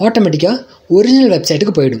ஆட்டோமேட்டிக்காக ஒரிஜினல்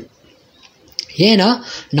வெப்சைட்டுக்கு போயிடும். ஏன்னா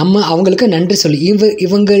நம்ம அவங்களுக்கு நன்றி சொல்லி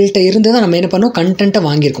இவங்கள்ட்ட இருந்து தான் நம்ம என்ன பண்ணோம், கண்டென்ட்டை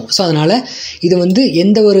வாங்கியிருக்கோம். ஸோ அதனால் இது வந்து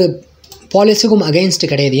எந்த ஒரு பாலிசிக்கும்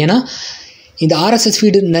அகெயின்ஸ்ட் கிடையாது. ஏன்னா இந்த ஆர்எஸ்எஸ்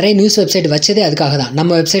ஃபீடு நிறைய நியூஸ் வெப்சைட் வச்சதே அதுக்காக தான். நம்ம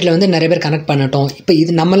வெப்சைட்டில் வந்து நிறைய பேர் கனெக்ட் பண்ணட்டும். இப்போ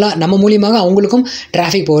இது நம்ம மூலியமாக அவங்களுக்கும்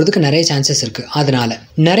டிராஃபிக் போகிறதுக்கு நிறைய சான்சஸ் இருக்குது. அதனால்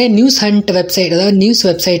நிறைய நியூஸ் ஹண்ட் வெப்சைட், அதாவது நியூஸ்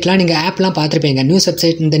வெப்சைட்லாம் நீங்கள் ஆப்லாம் பார்த்துருப்பீங்க. நியூஸ்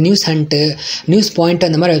வெப்சைட், இந்த நியூஸ் ஹண்ட்டு, நியூஸ் பாயிண்ட்,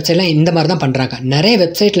 அந்த மாதிரி வெப்சைட்லாம் இந்த மாதிரி தான் பண்ணுறாங்க. நிறைய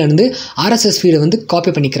வெப்சைட்லேருந்து ஆர்எஸ்எஸ் ஃபீடை வந்து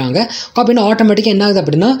காப்பி பண்ணிக்கிறாங்க. காப்பினா ஆட்டோமேட்டிக்காக என்ன ஆகுது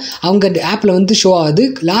அப்படின்னா அவங்க ஆப்பில் வந்து ஷோ ஆகுது,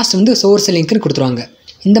 லாஸ்ட் வந்து சோர்ஸ் லிங்க்னு கொடுத்துருவாங்க.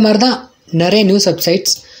 இந்த மாதிரி தான் நிறைய நியூஸ்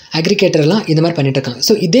வெப்சைட்ஸ் அக்ரிகேட்டர்லாம் இந்த மாதிரி பண்ணிட்டு இருக்காங்க.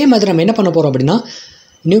 ஸோ இதே மாதிரி நம்ம என்ன பண்ண போகிறோம் அப்படின்னா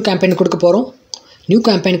நியூ கேம்பெயின் கொடுக்க போகிறோம். நியூ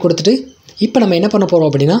கேம்பெயின் கொடுத்துட்டு இப்போ நம்ம என்ன பண்ண போகிறோம்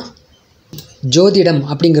அப்படின்னா ஜோதிடம்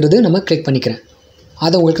அப்படிங்கிறது நம்ம கிளிக் பண்ணிக்கிறேன்.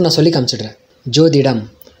 அதை உங்களுக்கு நான் சொல்லி காமிச்சிடுறேன். ஜோதிடம்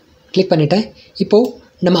கிளிக் பண்ணிட்டேன். இப்போது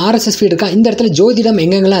நம்ம ஆர்எஸ்எஸ் ஃபீட் இருக்கா, இந்த இடத்துல ஜோதிடம்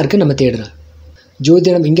எங்கெங்கெல்லாம் இருக்குது நம்ம தேடுறேன்.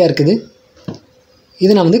 ஜோதிடம் இங்கே இருக்குது,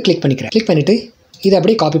 இதை நான் வந்து கிளிக் பண்ணிக்கிறேன். கிளிக் பண்ணிவிட்டு இதை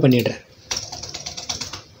அப்படியே காப்பி பண்ணிடுறேன்.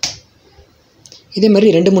 இதே மாதிரி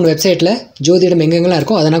 2-3 வெப்சைட்டில் ஜோதிடம் எங்கெங்கெல்லாம்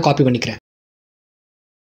இருக்கோ அதை நான் காப்பி பண்ணிக்கிறேன்.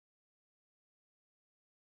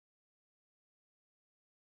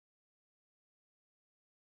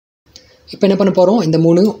 இப்போ என்ன பண்ண போகிறோம், இந்த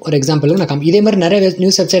 3 ஒரு எக்ஸாம்பிளுக்கு நான் இதே மாதிரி நிறைய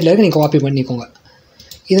நியூஸ் வெப்சைட்டில் இருக்குது, நீங்கள் காப்பி பண்ணிக்கோங்க.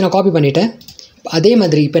 இதை நான் காப்பி பண்ணிவிட்டேன். அதே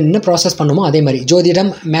மாதிரி இப்போ என்ன ப்ராசஸ் பண்ணுமோ அதே மாதிரி ஜோதிடம்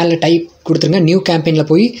மேலே டைப் கொடுத்துருங்க. நியூ கேம்பெயினில்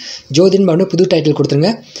போய் ஜோதிடம் பண்ணி புது டைட்டில்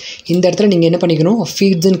கொடுத்துருங்க. இந்த இடத்துல நீங்கள் என்ன பண்ணிக்கணும்,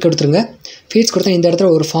 ஃபீட்ஸ்ன்னு கொடுத்துருங்க. ஃபீட்ஸ் கொடுத்தா இந்த இடத்துல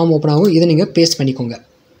ஒரு ஃபார்ம் ஓப்பன் ஆகும். இதை நீங்கள் பேஸ்ட் பண்ணிக்கோங்க.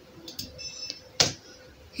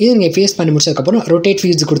 இது நீங்கள் பேஸ்ட் பண்ணி முடிச்சதுக்கப்புறம் ரொட்டேட்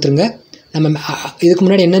ஃபீட்ஸ் கொடுத்துருங்க. நம்ம இதுக்கு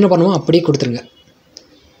முன்னாடி என்னென்ன பண்ணுவோம் அப்படியே கொடுத்துருங்க.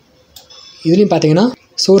 இதுலேயும் பார்த்தீங்கன்னா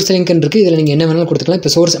சோர்ஸ் லிங்க்னு இருக்குது. இதில் நீங்கள் என்ன வேணாலும் கொடுத்துக்கலாம்.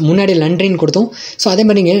 இப்போ சோர்ஸ் முன்னாடி லண்ட்ரின்னு கொடுத்தோம். ஸோ அதே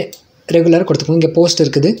மாதிரி நீங்கள் ரெகுலராக கொடுத்துக்கோங்க. இங்கே போஸ்ட்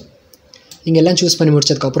இருக்குது. நீங்கள் எல்லாம் சூஸ் பண்ணி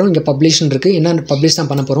முடிச்சதுக்கப்புறம் இங்கே பப்ளிஷ்ன்னு இருக்குது. என்ன பப்ளிஷ் தான்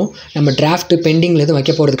பண்ண போகிறோம். நம்ம டிராஃப்ட்டு பெண்டிங்கில் எதுவும்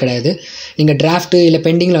வைக்க போகிறது கிடையாது. நீங்கள் டிராஃப்ட்டு இல்லை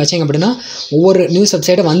பெண்டிங்கில் வச்சிங்க அப்படின்னா ஒவ்வொரு நியூஸ்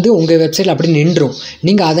வெப்சைட்டை வந்து உங்கள் வெப்சைட்டில் அப்படி நின்றும்.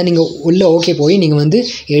 நீங்கள் அதை நீங்கள் உள்ளே ஓகே போய் நீங்கள் வந்து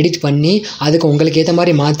எடிட் பண்ணி அதுக்கு உங்களுக்கு ஏற்ற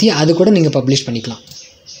மாதிரி மாற்றி அது கூட நீங்கள் பப்ளிஷ் பண்ணிக்கலாம்.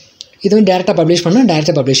 இது வந்து டேரெக்டாக பப்ளிஷ் பண்ணால்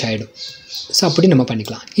டேரெக்டாக பப்ளிஷ் ஆகிடும். ஸோ அப்படி நம்ம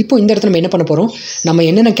பண்ணிக்கலாம். இப்போ இந்த இடத்துல நம்ம என்ன பண்ண போகிறோம், நம்ம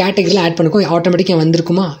என்னென்ன கேட்டகரியில் ஆட் பண்ணிக்கோ ஆட்டோமேட்டிக்காக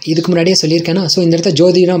வந்திருக்குமா, இதுக்கு முன்னாடியே சொல்லியிருக்கேன்னா. ஸோ இந்த இடத்துல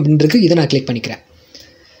ஜோதிடம் அப்படின்றது இதை நான் கிளிக் பண்ணிக்கிறேன்.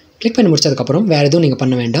 கிளிக் பண்ணி முடிச்சதுக்கப்புறம் வேறு எதுவும் நீங்கள்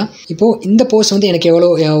பண்ண வேண்டாம். இப்போது இந்த போஸ்ட் வந்து எனக்கு எவ்வளோ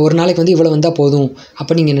ஒரு நாளைக்கு வந்து இவ்வளோ வந்தால் போதும்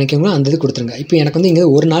அப்போ நீங்கள் நினைக்கிறீங்களோ அந்த இது கொடுத்துருங்க. இப்போ எனக்கு வந்து இங்கே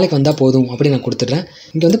ஒரு நாளைக்கு வந்தால் போதும் அப்படி நான் கொடுத்துட்றேன்.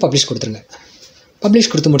 இங்கே வந்து பப்ளிஷ் கொடுத்துருங்க. பப்ளிஷ்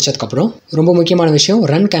கொடுத்து முடிச்சதுக்கப்புறம் ரொம்ப முக்கியமான விஷயம்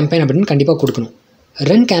ரன் கேம்பெயின் அப்படின்னு கண்டிப்பாக கொடுக்கணும்.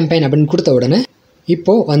 ரன் கேம்பெயின் அப்படின்னு கொடுத்த உடனே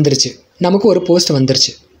இப்போது வந்துருச்சு, நமக்கு ஒரு போஸ்ட்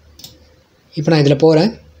வந்துருச்சு. இப்போ நான் இதில்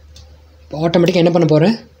போகிறேன். இப்போ ஆட்டோமேட்டிக்காக என்ன பண்ண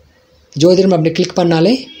போகிறேன், ஜோதிடம் அப்படி கிளிக்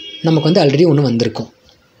பண்ணாலே நமக்கு வந்து ஆல்ரெடி ஒன்று வந்திருக்கும்.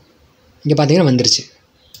 இங்கே பார்த்தீங்கன்னா வந்துருச்சு.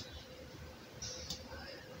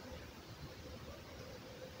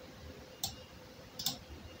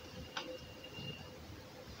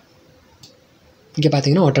 இங்கே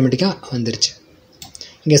பார்த்தீங்கன்னா ஆட்டோமேட்டிக்காக வந்துருச்சு.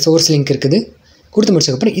 இங்கே சோர்ஸ் லிங்க் இருக்குது. கொடுத்து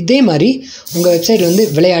முடிச்சதுக்கப்புறம் இதே மாதிரி உங்கள் வெப்சைட்டில் வந்து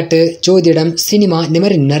விளையாட்டு, ஜோதிடம், சினிமா இந்த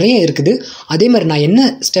மாதிரி நிறைய இருக்குது. அதே மாதிரி நான் என்ன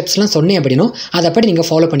ஸ்டெப்ஸ்லாம் சொன்னேன் அப்படின்னா அதை அப்படி நீங்கள்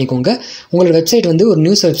ஃபாலோ பண்ணிக்கோங்க. உங்களோட வெப்சைட் வந்து ஒரு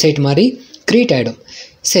நியூஸ் வெப்சைட் மாதிரி க்ரியேட் ஆகிடும்.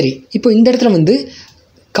 சரி, இப்போ இந்த இடத்துல வந்து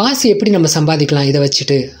காசு எப்படி நம்ம சம்பாதிக்கலாம் இதை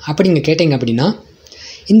வச்சுட்டு அப்படிங்க கேட்டிங்க அப்படின்னா,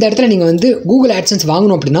 இந்த இடத்துல நீங்கள் வந்து கூகுள் ஆட்சன்ஸ்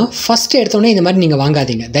வாங்கணும் அப்படின்னா ஃபஸ்ட்டு எடுத்தோடனே இந்த மாதிரி நீங்கள்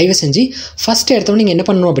வாங்காதீங்க. தயவு செஞ்சு ஃபஸ்ட்டு எடுத்தோடனே நீங்கள் என்ன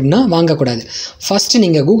பண்ணணும் அப்படின்னா வாங்கக்கூடாது. ஃபஸ்ட்டு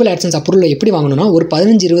நீங்கள் கூகுள் ஆட்சன்ஸ் அப்ரூவல் எப்படி வாங்கணும்னா ஒரு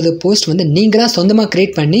 15-20 போஸ்ட் வந்து நீங்களாக சொந்தமாக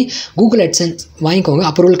க்ரியேட் பண்ணி கூகுள் ஆட்சன்ஸ் வாங்கிக்கோங்க.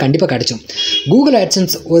 அப்ரூவல் கண்டிப்பாக கிடச்சும். கூகுள்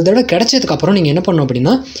ஆட்சன்ஸ் ஒரு தடவை கிடச்சதுக்கப்புறம் நீங்கள் என்ன பண்ணணும்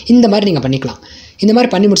அப்படின்னா இந்த மாதிரி நீங்கள் பண்ணிக்கலாம். இந்த மாதிரி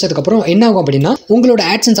பண்ணி முடிச்சதுக்கப்புறம் என்ன ஆகும் அப்படின்னா உங்களோட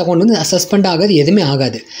ஆட்சன்ஸ் அக்கௌண்ட் வந்து சஸ்பெண்ட் ஆகாது, எதுவுமே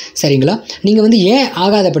ஆகாது. சரிங்களா? நீங்கள் வந்து ஏன்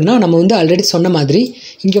ஆகாது அப்படின்னா நம்ம வந்து ஆல்ரெடி சொன்ன மாதிரி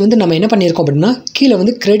இங்கே வந்து நம்ம என்ன பண்ணியிருக்கோம் அப்படின்னா கீழே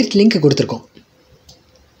வந்து கிரெடிட் லிங்க் கொடுத்துருக்கோம்.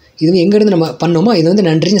 இது எங்கேருந்து நம்ம பண்ணோமோ இது வந்து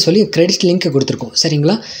நன்றின்னு சொல்லி கிரெடிட் லிங்க் கொடுத்துருக்கோம்.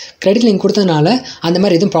 சரிங்களா? கிரெடிட் லிங்க் கொடுத்ததுனால அந்த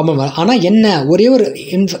மாதிரி எதுவும் ப்ராப்ளம் வரும். ஆனால் என்ன ஒரே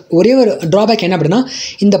ஒரு ட்ராபேக் என்ன அப்படின்னா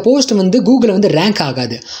இந்த போஸ்ட் வந்து கூகுளில் வந்து ரேங்க்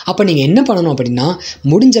ஆகாது. அப்போ நீங்கள் என்ன பண்ணணும் அப்படின்னா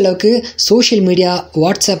முடிஞ்ச அளவுக்கு சோஷியல் மீடியா,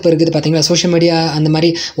 வாட்ஸ்அப் இருக்குது பார்த்தீங்களா, சோஷியல் மீடியா அந்த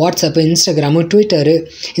மாதிரி வாட்ஸ்அப்பு, இன்ஸ்டாகிராமு, ட்விட்டரு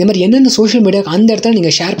இந்த மாதிரி என்னென்ன சோஷியல் மீடியா அந்த இடத்துல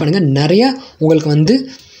நீங்கள் ஷேர் பண்ணுங்கள். நிறையா உங்களுக்கு வந்து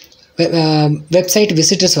வெப்சைட்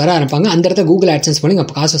விசிட்டர்ஸ் வர ஆரம்பிப்பாங்க. அந்த இடத்துல கூகுள் ஆட்சன்ஸ் பண்ணி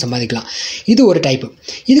அப்போ காசு சம்பாதிக்கலாம். இது ஒரு டைப்பு.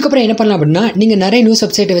 இதுக்கப்புறம் என்ன பண்ணலாம் அப்படின்னா நீங்கள் நிறைய நியூஸ்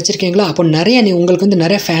வெப்சைட் வச்சுருக்கீங்களா, அப்போ நிறைய உங்களுக்கு வந்து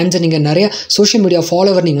நிறைய ஃபேன்ஸை நீங்கள் நிறைய சோஷியல் மீடியா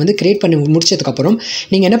ஃபாலோவர் நீங்கள் வந்து கிரியேட் பண்ணி முடிச்சதுக்கப்புறம்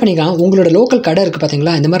நீங்கள் என்ன பண்ணிக்கலாம், உங்களோட லோக்கல் கடை இருக்குது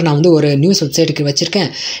பார்த்தீங்களா, இந்த மாதிரி நான் வந்து ஒரு நியூஸ் வெப்சைட்டுக்கு வச்சுருக்கேன்,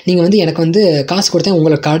 நீங்கள் வந்து எனக்கு வந்து காசு கொடுத்தேன்,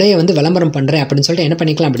 உங்களோட கடையை வந்து விளம்பரம் பண்ணுறேன் அப்படின்னு சொல்லிட்டு என்ன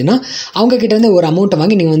பண்ணிக்கலாம் அப்படின்னா அவங்கக்கிட்ட வந்து ஒரு அமௌண்ட்டை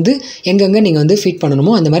வாங்கி நீங்கள் வந்து எங்கெங்கே நீங்கள் வந்து ஃபீட்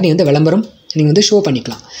பண்ணணுமோ அந்த மாதிரி நீங்கள் வந்து விளம்பரம் நீங்கள் வந்து ஷோ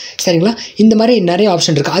பண்ணிக்கலாம். சரிங்களா? இந்த மாதிரி நிறைய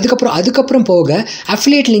ஆப்ஷன் இருக்குது. அதுக்கப்புறம் போக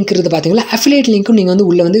அஃபிலியேட் லிங்க் இருக்குது பார்த்தீங்களா, அஃபிலியேட் லிங்க்கும் நீங்கள் வந்து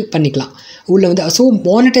உள்ளே வந்து பண்ணிக்கலாம். உள்ளே வந்து ஸோ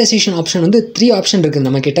மானிட்டைசேஷன் ஆப்ஷன் வந்து 3 ஆப்ஷன் இருக்குது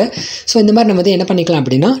நம்மக்கிட்ட. ஸோ இந்த மாதிரி நம்ம வந்து என்ன பண்ணிக்கலாம்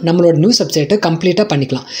அப்படின்னா நம்மளோட நியூஸ் வெப்சைட்டை கம்ப்ளீட்டாக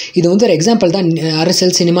பண்ணிக்கலாம். இது வந்து ஒரு எக்ஸாம்பிள் தான்.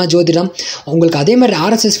 அரசியல், சினிமா, ஜோதிடம் உங்களுக்கு அதே மாதிரி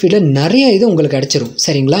RSS ஃபீல்டில் நிறைய இது உங்களுக்கு கிடச்சிரும்.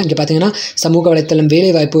 சரிங்களா? இங்கே பார்த்தீங்கன்னா சமூக வலைத்தளம்,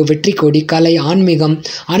 வேலைவாய்ப்பு, வெற்றி கோடி, கலை, ஆன்மீகம்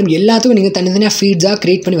எல்லாத்துக்கும் நீங்கள் தனித்தனியாக ஃபீட்ஸாக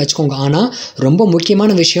க்ரியேட் பண்ணி வச்சுக்கோங்க. ஆனால் ரொம்ப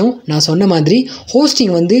முக்கியமான விஷயம் நான் சொன்ன மாதிரி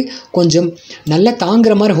ஹோஸ்டிங் வந்து கொஞ்சம் நல்லா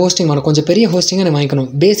தாங்குற மாதிரி ஹோஸ்டிங் வாங்கணும். கொஞ்சம் பெரிய ஹோஸ்டிங்காக வாங்கிக்கணும்.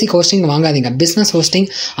 பேசிக் ஹோஸ்டிங் வாங்காதீங்க. பிஸ்னஸ் ஹோஸ்டிங்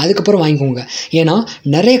அதுக்கப்புறம் வாங்கிக்கோங்க. ஏன்னா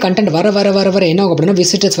நிறைய கண்டென்ட் வர வர வர வர என்ன ஆகும் அப்படின்னா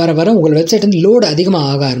விசிட்டர்ஸ் வர வர உங்கள் வெப்சைட் வந்து லோடு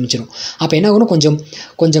அதிகமாக ஆக ஆரம்பிச்சிடும். அப்போ என்ன ஆகணும்,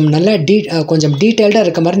 கொஞ்சம் நல்லா கொஞ்சம் டீட்டெயில்டாக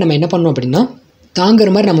இருக்க மாதிரி நம்ம என்ன பண்ணணும் அப்படின்னா தாங்குற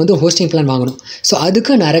மாதிரி நம்ம வந்து ஹோஸ்டிங் பிளான் வாங்கணும். ஸோ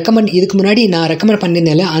அதுக்கு நான் இதுக்கு முன்னாடி நான் ரெக்கமெண்ட்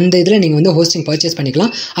பண்ணியிருந்தேன் அந்த இதில் நீங்கள் வந்து ஹோஸ்டிங் பர்ச்சேஸ்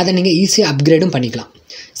பண்ணிக்கலாம். அதை நீங்கள் ஈஸியாக அப்கிரேடும் பண்ணிக்கலாம்.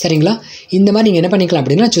 சரிங்களா? இந்த மாதிரி நீங்கள் என்ன பண்ணிக்கலாம்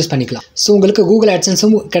அப்படின்னா சூஸ் பண்ணிக்கலாம். ஸோ உங்களுக்கு கூகுள்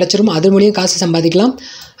ஆட்சன்ஸும் கிடச்சிரும், அது மூலியம் காசு சம்பாதிக்கலாம்.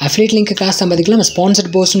 அஃபிலியேட் லிங்க் காசு சம்பாதிக்கலாம்.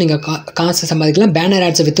 ஸ்பான்சர்ட் போஸ்ட்டும் நீங்கள் காசு சம்பாதிக்கலாம். பேனர்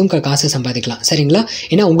ஆட்ஸை விற்றும் காசு சம்பாதிக்கலாம். சரிங்களா?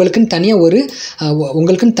 ஏன்னா உங்களுக்குன்னு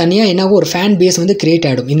தனியாக என்ன ஒரு ஃபேன் பேஸ் வந்து கிரியேட்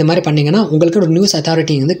ஆகிடும். இந்த மாதிரி பண்ணிங்கன்னா உங்களுக்கு ஒரு நியூஸ்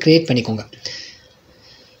அத்தாரிட்டி வந்து கிரியேட் பண்ணிக்கோங்க.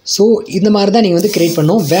 ஸோ இந்த மாதிரி தான் நீங்கள் வந்து கிரியேட்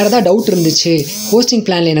பண்ணணும். வேறு ஏதாவது டவுட் இருந்துச்சு, ஹோஸ்டிங்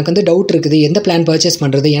பிளானில் எனக்கு வந்து டவுட் இருக்குது, எந்த பிளான் பர்ச்சேஸ்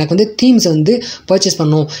பண்ணுறது, எனக்கு வந்து தீம்ஸ் வந்து பர்ச்சேஸ்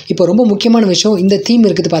பண்ணணும். இப்போ ரொம்ப முக்கியமான விஷயம் இந்த தீம்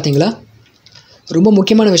இருக்குது பார்த்தீங்களா, ரொம்ப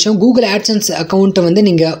முக்கியமான விஷயம், கூகுள் ஆட்சன்ஸ் அக்கௌண்ட்டை வந்து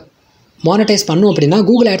நீங்கள் மானிட்டைஸ் பண்ணும் அப்படின்னா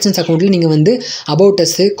கூகுள் ஆட்சன்ஸ் அக்கௌண்ட்டில் நீங்கள் வந்து about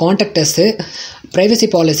us, contact us, privacy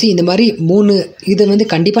policy இந்த மாதிரி 3 இதை வந்து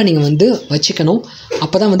கண்டிப்பாக நீங்கள் வந்து வச்சுக்கணும்.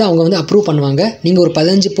 அப்போ தான் வந்து அவங்க வந்து அப்ரூவ் பண்ணுவாங்க. நீங்கள் ஒரு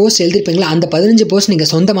 15 போஸ்ட் எழுதிருப்பீங்களா, அந்த 15 போஸ்ட்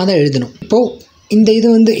நீங்கள் சொந்தமாக தான் எழுதணும். இப்போது இது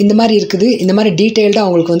வந்து இந்த மாதிரி இருக்குது, இந்த மாதிரி டீட்டெயில்டாக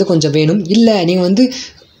அவங்களுக்கு வந்து கொஞ்சம் வேணும். இல்லை நீங்கள் வந்து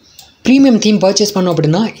ப்ரீமியம் தீம் பர்ச்சேஸ் பண்ணோம்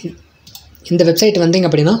அப்படின்னா இந்த வெப்சைட் வந்தீங்க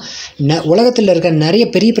அப்படின்னா உலகத்தில் இருக்கிற நிறைய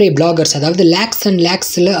பெரிய பெரிய பிளாகர்ஸ், அதாவது லேக்ஸ் அண்ட்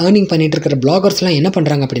லேக்ஸில் ஏர்னிங் பண்ணிட்டு இருக்கிற பிளாகர்ஸ்லாம் என்ன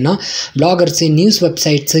பண்ணுறாங்க அப்படின்னா, பிளாகர்ஸு, நியூஸ்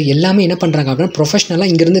வெப்சைட்ஸு எல்லாமே என்ன பண்ணுறாங்க அப்படின்னா ப்ரொஃபஷ்னலாக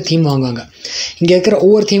இங்கேருந்து தீம் வாங்குவாங்க. இங்கே இருக்கிற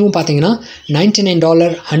ஒவ்வொரு தீமும் பார்த்தீங்கன்னா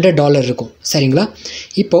 $99, $100 இருக்கும். சரிங்களா?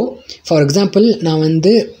 இப்போது ஃபார் எக்ஸாம்பிள் நான்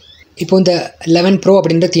வந்து இப்போ இந்த 11 Pro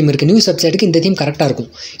அப்படின்ற தீம் இருக்குது. நியூஸ் வெப்சைட்டுக்கு இந்த தீம் கரெக்டாக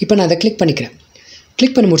இருக்கும். இப்போ நான் அதை கிளிக் பண்ணிக்கிறேன்.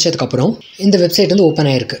 கிளிக் பண்ணி முடிச்சதுக்கப்புறம் இந்த வெப்சைட் வந்து ஓப்பன்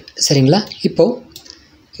ஆகிருக்கு. சரிங்களா? இப்போது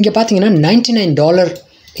இங்கே பார்த்தீங்கன்னா $99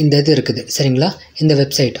 இந்த இது இருக்குது. சரிங்களா? இந்த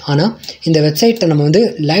வெப்சைட். ஆனால் இந்த வெப்சைட்டை நம்ம வந்து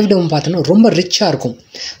லைவ் டெமோ பார்த்தோன்னா ரொம்ப ரிச்சாக இருக்கும்.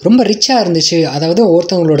 ரொம்ப ரிச்சாக இருந்துச்சு, அதாவது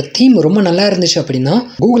ஒருத்தவங்களோட தீம் ரொம்ப நல்லா இருந்துச்சு அப்படின்னா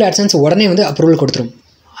கூகுள் ஆட்சன்ஸ் உடனே வந்து அப்ரூவல் கொடுத்துரும்.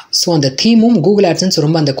 ஸோ அந்த தீமும் கூகுள் ஆட்சன்ஸ்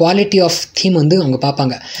ரொம்ப அந்த குவாலிட்டி ஆஃப் தீம் வந்து அவங்க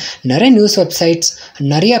பார்ப்பாங்க. நிறைய நியூஸ் வெப்சைட்ஸ்,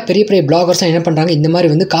 நிறையா பெரிய பெரிய பிளாகர்ஸ்லாம் என்ன பண்ணுறாங்க, இந்த மாதிரி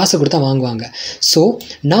வந்து காசு கொடுத்தா வாங்குவாங்க. ஸோ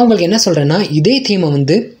நான் உங்களுக்கு என்ன சொல்கிறேன்னா, இதே தீமை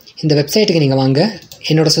வந்து இந்த வெப்சைட்டுக்கு நீங்கள் வாங்க,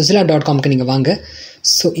 என்னோடய suzeela.comக்கு நீங்கள் வாங்க.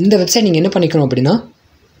 ஸோ இந்த வெப்சைட் நீங்கள் என்ன பண்ணிக்கணும் அப்படின்னா,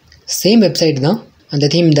 சேம் வெப்சைட் தான், அந்த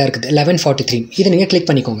தீம் தான் இருக்குது 1143. இதை நீங்கள் கிளிக்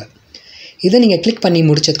பண்ணிக்கோங்க. இதை நீங்கள் கிளிக் பண்ணி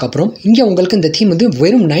முடிச்சதுக்கப்புறம் இங்கே உங்களுக்கு இந்த தீம் வந்து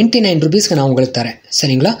வெறும் $99 நான் உங்களுக்கு தரேன்.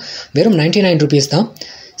 சரிங்களா? வெறும் $99 தான்.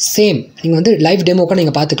 சேம் நீங்கள் வந்து லைவ் டெமோக்காக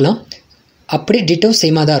நீங்கள் பார்த்துக்கலாம். அப்படியே டிட்டோ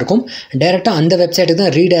சேமாக தான் இருக்கும். டைரெக்டாக அந்த வெப்சைட்டுக்கு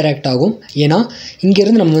தான் ரீடைரக்ட் ஆகும். ஏன்னா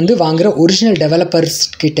இங்கேருந்து நம்ம வந்து வாங்குகிற ஒரிஜினல் டெவலப்பர்ஸ்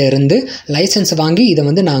கிட்ட இருந்து லைசன்ஸ் வாங்கி இதை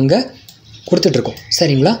வந்து நாங்கள் கொடுத்துட்ருக்கோம்.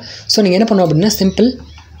 சரிங்களா? ஸோ நீங்கள் என்ன பண்ணணும் அப்படின்னா, சிம்பிள்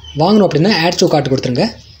வாங்கணும் அப்படின்னா ஆட் டு கார்ட் கொடுத்துருங்க.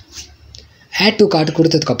 ஆட் டு கார்ட்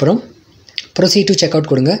கொடுத்ததுக்கப்புறம் ப்ரொசீட் டு செக் அவுட்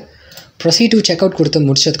கொடுங்க. ப்ரொசீட் டு செக் அவுட் கொடுத்து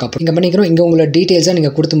முடிச்சதுக்கப்புறம் இங்கே பண்ணிக்கிறோம். இங்கே உங்களோட டீட்டெயில்ஸாக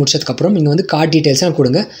நீங்கள் கொடுத்து முடிச்சதுக்கப்புறம் இங்கே வந்து கார்டு டீட்டெயில்ஸ்லாம்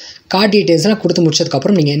கொடுங்க. கார்டு டீட்டெயில்ஸ்லாம் கொடுத்து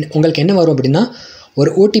முடிச்சதுக்கப்புறம் நீங்கள் உங்களுக்கு என்ன வரும் அப்படின்னா, ஒரு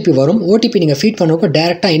ஓடிபி வரும். ஓடிபி நீங்கள் ஃபீட் பண்ணப்போ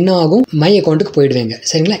டேரெக்டாக என்ன ஆகும், மை அக்கௌண்ட்டுக்கு போயிடுவீங்க.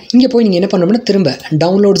 சரிங்களா? இங்கே போய் நீங்கள் என்ன பண்ணணும்னா, திரும்ப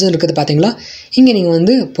டவுன்லோட்ஸும் இருக்குது பார்த்தீங்களா, இங்கே நீங்கள்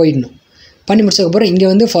வந்து போயிடணும். பண்ணி முடிச்சதுக்கப்புறம் இங்கே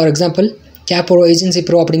வந்து for example gabbro, agency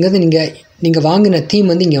bro அப்படிங்கிறது நீங்கள் வாங்கின தீம்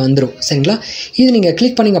வந்து இங்கே வந்துடும். சரிங்களா? இது நீங்கள்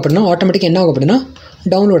கிளிக் பண்ணிங்க அப்படின்னா ஆட்டோமேட்டிக்காக என்ன ஆகும் அப்படின்னா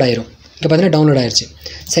டவுன்லோட் ஆயிரும். இப்போ பார்த்தீங்கன்னா டவுன்லோட் ஆயிடுச்சு.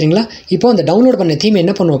 சரிங்களா? இப்போ அந்த டவுன்லோட் பண்ண தீம்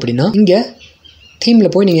என்ன பண்ணும் அப்படின்னா, இங்கே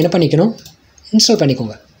தீமில் போய் நீங்கள் என்ன பண்ணிக்கணும், இன்ஸ்டால்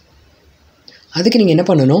பண்ணிக்கோங்க. அதுக்கு நீங்கள் என்ன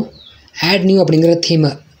பண்ணணும், ஆட் நியூ அப்படிங்கிற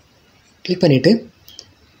தீமை கிளிக் பண்ணிவிட்டு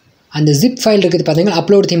அந்த ஜிப் ஃபைல் இருக்குது பார்த்தீங்களா,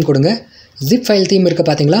 அப்லோட் தீம் கொடுங்க. ஜிப் ஃபைல் தீம் இருக்குது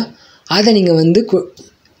பார்த்தீங்களா, அதை நீங்கள் வந்து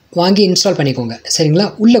வாங்கி இன்ஸ்டால் பண்ணிக்கோங்க. சரிங்களா?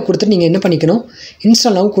 உள்ளே கொடுத்துட்டு நீங்கள் என்ன பண்ணிக்கணும்,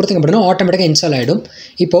 இன்ஸ்டால் ஆகும் கொடுத்தீங்க அப்படின்னா ஆட்டோமேட்டிக்காக இன்ஸ்டால் ஆகிடும்.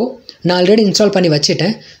 இப்போது நான் ஆல்ரெடி இன்ஸ்டால் பண்ணி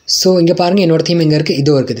வச்சுட்டேன். ஸோ இங்கே பாருங்கள், என்னோடய தீம் எங்கே இருக்குது,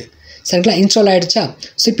 இதோ இருக்குது. சரிங்களா? இன்ஸ்டால் ஆகிடுச்சா?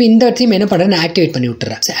 ஸோ இப்போ இந்த தீம் என்ன பண்ணுறேன், நான் ஆக்டிவேட் பண்ணி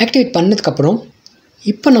விட்டுறேன். ஸோ ஆக்டிவேட் பண்ணதுக்கப்புறம்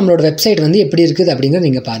இப்போ நம்மளோட வெப்சைட் வந்து எப்படி இருக்குது அப்படிங்கிறத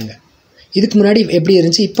நீங்கள் பாருங்கள். இதுக்கு முன்னாடி எப்படி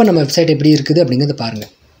இருந்துச்சு, இப்போ நம்ம வெப்சைட் எப்படி இருக்குது அப்படிங்கிறத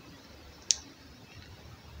பாருங்கள்.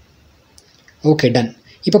 Okay, ton.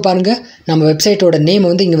 இப்போ பாருங்கள், நம்ம வெப்சைட்டோட நேம்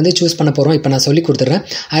வந்து இங்கே வந்து சூஸ் பண்ண போகிறோம். இப்போ நான் சொல்லி கொடுத்துட்றேன்.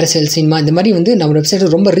 அரசியல், சினிமா, இந்த மாதிரி வந்து நம்ம வெப்சைட்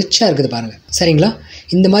ரொம்ப ரிச்சாக இருக்குது பாருங்கள். சரிங்களா?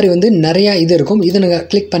 இந்த மாதிரி வந்து நிறையா இது இருக்கும். இதை நான்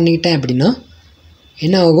கிளிக் பண்ணிட்டேன் அப்படின்னா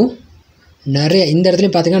என்ன ஆகும், நிறைய இந்த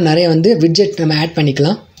இடத்துலையும் பார்த்திங்கன்னா நிறைய வந்து விட்ஜெட் நம்ம ஆட்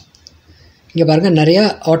பண்ணிக்கலாம். இங்கே பாருங்கள், நிறையா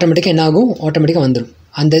ஆட்டோமேட்டிக்காக என்ன ஆகும், ஆட்டோமேட்டிக்காக வந்துடும்.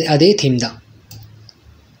 அதே தீம் தான்.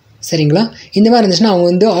 சரிங்களா? இந்த மாதிரி இருந்துச்சுன்னா அவங்க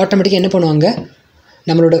வந்து ஆட்டோமேட்டிக்காக என்ன பண்ணுவாங்க,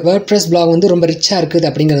 நம்மளோட வேர்ட்ப்ரெஸ் பிளாக் வந்து ரொம்ப ரிச்சாக இருக்குது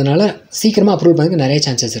அப்படிங்கிறதுனால சீக்கிரமாக அப்ரூவ் பண்ணுறதுக்கு நிறைய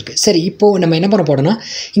சான்சஸ் இருக்குது. சரி, இப்போது நம்ம என்ன பண்ண போகிறோம்னா,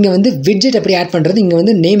 இங்கே வந்து விட்ஜெட் எப்படி ஆட் பண்ணுறது, இங்கே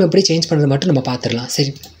வந்து நேம் எப்படி சேஞ்ச் பண்ணுறது மட்டும் நம்ம பார்த்துடலாம்.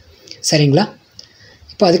 சரிங்களா?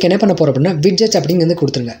 இப்போ அதுக்கு என்ன பண்ண போகிறோம் அப்படின்னா, விட்ஜெட்ஸ் அப்படிங்கிறது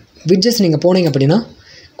கொடுத்துருங்க. விட்ஜெட்ஸ் நீங்கள் போனீங்க அப்படின்னா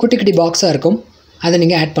குட்டி குட்டி பாக்ஸாக இருக்கும், அதை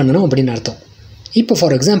நீங்கள் ஆட் பண்ணணும் அப்படின்னு அர்த்தம். இப்போ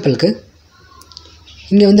ஃபார் எக்ஸாம்பிளுக்கு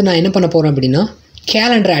இங்கே வந்து நான் என்ன பண்ண போகிறேன் அப்படின்னா,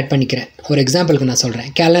 கேலண்டர் ஆட் பண்ணிக்கிறேன். ஒரு எக்ஸாம்பிளுக்கு நான் சொல்கிறேன்,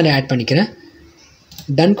 கேலண்டர் ஆட் பண்ணிக்கிறேன்,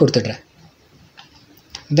 டன் கொடுத்துட்றேன்.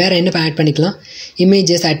 வேறு என்ன ஆட் பண்ணிக்கலாம்,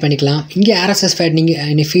 இமேஜஸ் ஆட் பண்ணிக்கலாம். இங்கே RSS ஃபீட்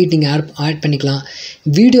நீங்கள் ஆட் பண்ணிக்கலாம்.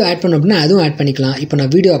 வீடியோ ஆட் பண்ணோம் அப்படின்னா அதுவும் ஆட் பண்ணிக்கலாம். இப்போ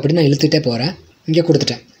நான் வீடியோ அப்படி நான் இழுத்துகிட்டே போகிறேன், இங்கே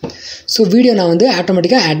கொடுத்துட்டேன். ஸோ வீடியோ நான் வந்து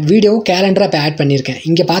ஆட்டோமேட்டிக்காக வீடியோ கேலண்டராக இப்போ ஆட் பண்ணியிருக்கேன்.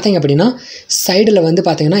 இங்கே பார்த்தீங்க அப்படின்னா சைடில் வந்து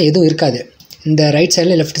பார்த்தீங்கன்னா எதுவும் இருக்காது, இந்த ரைட்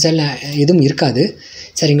சைடில் லெஃப்ட் சைடில் எதுவும் இருக்காது.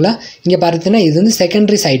 சரிங்களா? இங்கே பார்த்தீங்கன்னா இது வந்து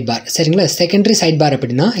செகண்டரி சைட் பார். சரிங்களா? செகண்டரி சைட் பார்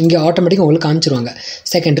அப்படின்னா இங்கே ஆட்டோமேட்டிக்காக உங்களுக்கு காமிச்சிருவாங்க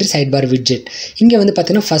செகண்டரி சைட் பார் விட்ஜெட். இங்கே வந்து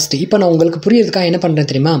பார்த்தீங்கன்னா ஃபஸ்ட்டு இப்போ நான் உங்களுக்கு புரியறதுக்காக என்ன பண்ணுறேன்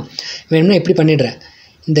தெரியுமா, வேணும்னா இப்படி பண்ணிடுறேன்.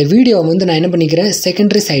 இந்த வீடியோவை வந்து நான் என்ன பண்ணிக்கிறேன்,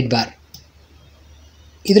 செகண்டரி சைட் பார்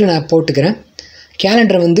இதில் நான் போட்டுக்கிறேன்.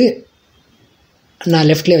 கேலண்டரை வந்து நான்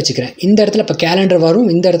லெஃப்ட்லேயே வச்சுக்கிறேன். இந்த இடத்துல இப்போ கேலண்டர் வரும்,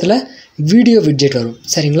 இந்த இடத்துல வீடியோ விட்ஜெட் வரும்.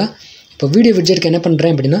 சரிங்களா? இப்போ வீடியோ விட்ஜெட்டுக்கு என்ன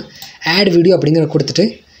பண்ணுறேன் அப்படின்னா, ஆட் வீடியோ அப்படிங்கிற கொடுத்துட்டு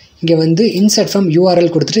இங்கே வந்து இன்சர்ட் ஃப்ரம்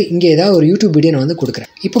யூஆர்எல் கொடுத்துட்டு இங்கே ஏதாவது ஒரு யூடியூப் வீடியோ நான் வந்து கொடுக்குறேன்.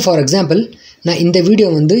 இப்போ ஃபார் எக்ஸாம்பிள் நான் இந்த வீடியோ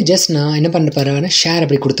வந்து ஜஸ்ட் நான் என்ன பண்ண போகிறேன்னா ஷேர்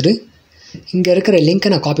அப்படி கொடுத்துட்டு இங்கே இருக்கிற லிங்க்கை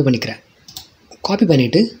நான் காப்பி பண்ணிக்கிறேன். காப்பி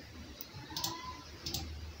பண்ணிவிட்டு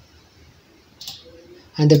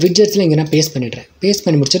அந்த விட்ஜெட்ஸில் இங்கே நான் பேஸ்ட் பண்ணிடுறேன். பேஸ்ட்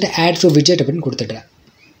பண்ணி முடிச்சுட்டு ஆட் டு விட்ஜெட் அப்படின்னு கொடுத்துட்றேன்.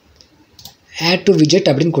 ஆட் டு விட்ஜெட்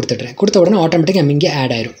அப்படின்னு கொடுத்துட்றேன். கொடுத்த உடனே ஆட்டோமேட்டிக்காக நம்ம இங்கே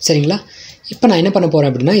ஆட் ஆயிரும். சரிங்களா? இப்போ நான் என்ன பண்ண போகிறேன்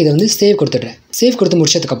அப்படின்னா இதை வந்து சேவ் கொடுத்துட்றேன். சேவ் கொடுத்து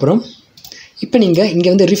முடிச்சதுக்கப்புறம் இப்போ நீங்கள் இங்கே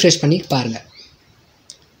வந்து ரீஃப்ரெஷ் பண்ணி பாருங்கள்.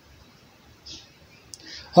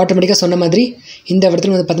 ஆட்டோமேட்டிக்காக சொன்ன மாதிரி இந்த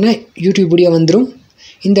இடத்துல வந்து பார்த்தீங்கன்னா யூடியூப் வீடியோ வந்துடும்.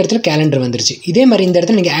 இந்த இடத்துல கேலண்டர் வந்துருச்சு. இதே மாதிரி இந்த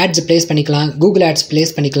இடத்துல நீங்கள் ஆட்ஸ் ப்ளேஸ் பண்ணிக்கலாம், கூகுள் ஆட்ஸ்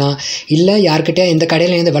ப்ளேஸ் பண்ணிக்கலாம். இல்லை யார்கிட்ட இந்த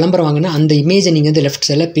கடையில் வந்து விளம்பரம் வாங்கினா அந்த இமேஜை நீங்கள் வந்து லெஃப்ட்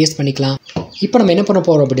சைடில் பேஸ்ட் பண்ணிக்கலாம். இப்போ நம்ம என்ன பண்ண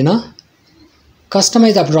போகிறோம் அப்படின்னா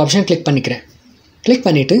கஸ்டமைஸ் அப்படின்ற ஆப்ஷன் கிளிக் பண்ணிக்கிறேன். கிளிக்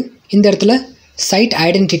பண்ணிவிட்டு இந்த இடத்துல சைட்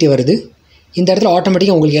ஐடென்டிட்டி வருது. இந்த இடத்துல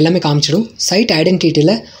ஆட்டோமேட்டிக்காக உங்களுக்கு எல்லாமே காமிச்சிடும். சைட்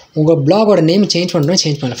ஐடென்டிட்டியில் உங்கள் பிளாகோட நேம் சேஞ்ச் பண்ணுறோம்,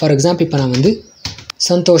 சேஞ்ச் பண்ணலாம். ஃபார் எக்ஸாம்பிள் இப்போ நான் வந்து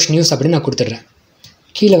சந்தோஷ் நியூஸ் அப்படின்னு நான் கொடுத்துட்றேன்.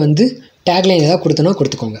 கீழே வந்து டேக்லைன் ஏதாவது கொடுத்தனா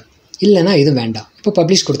கொடுத்துக்கோங்க, இல்லைனா இது வேண்டாம். இப்போ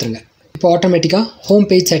பப்ளிஷ் கொடுத்துருங்க. இப்போ ஆட்டோமேட்டிக்காக ஹோம்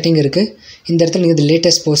பேஜ் செட்டிங் இருக்குது. இந்த இடத்துல நீங்கள்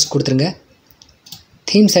லேட்டஸ்ட் போஸ்ட் கொடுத்துருங்க.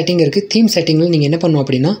 தீம் செட்டிங் இருக்குது. தீம் செட்டிங்கில் நீங்கள் என்ன பண்ணணும்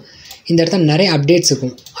அப்படின்னா இந்த இடத்துல நிறைய அப்டேட்ஸ்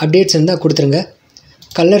இருக்கும். அப்டேட்ஸ் இருந்தால் கொடுத்துருங்க.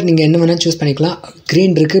 கலர் நீங்கள் என்ன வேணால் சூஸ் பண்ணிக்கலாம்.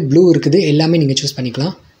 க்ரீன் இருக்குது, ப்ளூ இருக்குது, எல்லாமே நீங்கள் சூஸ்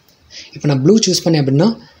பண்ணிக்கலாம். இப்போ நான் ப்ளூ சூஸ் பண்ணேன் அப்படின்னா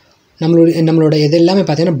நம்மளோட இது எல்லாமே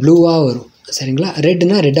பார்த்தீங்கன்னா ப்ளூவாக வரும். சரிங்களா?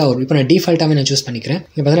 ரெட்னா ரெட்டாக வரும். இப்போ நான் டிஃபால்ட்டாகவே நான் சூஸ் பண்ணிக்கிறேன்.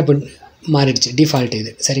 இப்போ பார்த்தீங்கன்னா இப்போ மாறிடுச்சு டிஃபால்ட்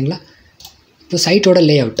இது. சரிங்களா? இப்போ சைட்டோட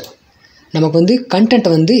லே அவுட் நமக்கு வந்து கண்டென்ட்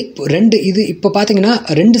வந்து இப்போ பார்த்தீங்கன்னா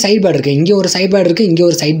 2 சைட் பார் இருக்குது. இங்கே ஒரு சைட் பார் இருக்குது, இங்கே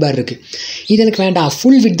ஒரு சைட் பார் இருக்குது. இது எனக்கு வேண்டாம்,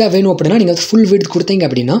 ஃபுல் விட் தான் வேணும் அப்படின்னா நீங்கள் ஃபுல் விட் கொடுத்தீங்க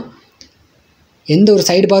அப்படின்னா எந்த ஒரு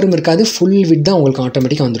சைடு பாரும் இருக்காது, ஃபுல் விட் தான் உங்களுக்கு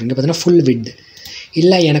ஆட்டோமேட்டிக்காக வந்துடும். இங்கே பார்த்தீங்கன்னா ஃபுல் விட்.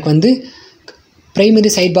 இல்லை எனக்கு வந்து ப்ரைமரி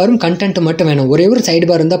சைட் பாரும் கண்டென்ட் மட்டும் வேணும், ஒரே ஒரு சைடு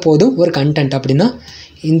பார் இருந்தால் போதும் ஒரு கண்டென்ட் அப்படின்னா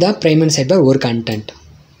இந்த ப்ரைமரி சைட் பார் ஒரு கண்டென்ட்.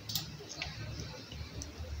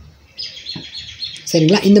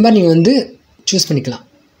 சரிங்களா? இந்த மாதிரி நீங்கள் வந்து சூஸ் பண்ணிக்கலாம்.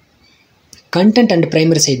 கண்டென்ட் அண்ட்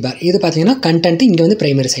ப்ரைமரி சைட் பார் இது பார்த்தீங்கன்னா கண்டென்ட், இங்கே வந்து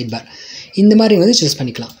ப்ரைமரி சைட் பார், இந்த மாதிரி வந்து சூஸ்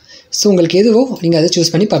பண்ணிக்கலாம். ஸோ உங்களுக்கு எதுவோ நீங்கள் அதை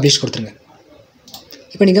சூஸ் பண்ணி பப்ளிஷ் கொடுத்துருங்க.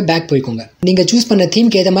 இப்போ நீங்கள் பேக் போய்க்கோங்க. நீங்கள் சூஸ் பண்ண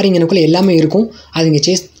தீம்க்கு ஏற்ற மாதிரி எனக்குள்ளே எல்லாமே இருக்கும். அது நீங்கள்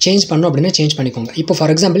சேஞ்ச் பண்ணணும் அப்படின்னா சேஞ்ச் பண்ணிக்கோங்க. இப்போ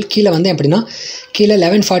ஃபார் எக்ஸாம்பிள் கீழே வந்து அப்படின்னா கீழே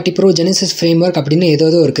 1140 Pro ஜெனிசிஸ் ஃப்ரேம் ஒர்க் அப்படின்னு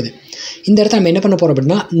ஏதோ இருக்குது. இந்த இடத்துல நம்ம என்ன பண்ண போகிறோம்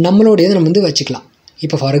அப்படின்னா நம்மளோட இதை நம்ம வந்து வச்சுக்கலாம்.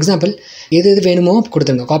 இப்போ ஃபார் எக்ஸாம்பிள் எது வேணுமோ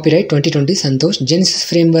கொடுத்துருங்க. Copyright 2020 Santhosh Genesis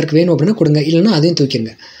frame work வேணும் அப்படின்னா கொடுங்க, இல்லைன்னா அதையும்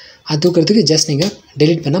தூக்கிடுங்க. அது தூக்கிறதுக்கு ஜஸ்ட் நீங்கள்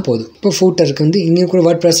டெலிட் பண்ணால் போதும். இப்போ ஃபூட்டருக்கு வந்து இங்கே கூட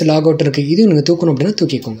வேர்ட் ப்ரெஸ் லாக் அவுட் இருக்குது, இதுவும் நீங்கள் தூக்கணும் அப்படின்னா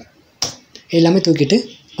தூக்கிக்கோங்க. எல்லாமே தூக்கிட்டு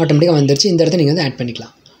ஆட்டோமேட்டிக்காக வந்துருச்சு. இந்த இடத்துல நீங்கள் வந்து ஆட்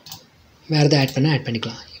பண்ணிக்கலாம். வேறு எதாவது ஆட்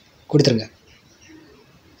பண்ணிக்கலாம். கொடுத்துருங்க.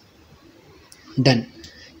 டன்.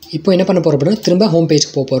 இப்போ என்ன பண்ண போகிறோம் அப்படின்னா திரும்ப ஹோம்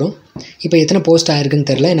பேஜ்க்கு போகிறோம். இப்போ எத்தனை போஸ்ட் ஆகிருக்குன்னு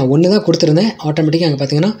தெரில, நான் 1 தான் கொடுத்துருந்தேன். ஆட்டோமேட்டிக்காக அங்கே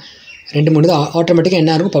பார்த்தீங்கன்னா 2-3 தான் ஆட்டோமேட்டிக்காக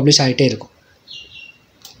என்ன இருக்கும் பப்ளிஷ் ஆகிட்டே இருக்கும்.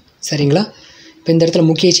 சரிங்களா? இப்போ இந்த இடத்துல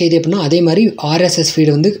முக்கிய செய்தி அப்படின்னா அதே மாதிரி ஆர்எஸ்எஸ்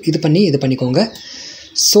ஃபீடு வந்து இது பண்ணிக்கோங்க.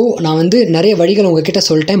 ஸோ நான் வந்து நிறைய வழிகள் உங்ககிட்ட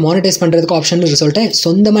சொல்லிட்டேன். மானிட்டைஸ் பண்ணுறதுக்கு ஆப்ஷன் சொல்லிட்டேன்.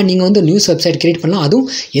 சொந்தமாக நீங்கள் வந்து நியூஸ் வெப்சைட் க்ரியேட் பண்ணலாம். அதுவும்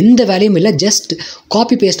எந்த வேலையும் இல்லை, ஜஸ்ட்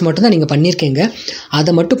காப்பி பேஸ்ட் மட்டும் தான் நீங்கள் பண்ணியிருக்கீங்க.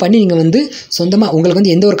 அதை மட்டும் பண்ணி நீங்கள் வந்து சொந்தமாக உங்களுக்கு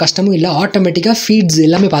வந்து எந்த ஒரு கஷ்டமும் இல்லை. ஆட்டோமேட்டிக்காக ஃபீட்ஸ்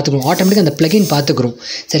எல்லாமே பார்த்துக்கணும். ஆட்டோமேட்டிக்காக அந்த ப்ளகின் பார்த்துக்கிறோம்.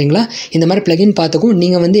 சரிங்களா? இந்த மாதிரி ப்ளகின் பார்த்துக்கும்.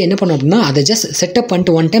 நீங்கள் வந்து என்ன பண்ணணும் அப்படின்னா அதை ஜஸ்ட் செட்டப்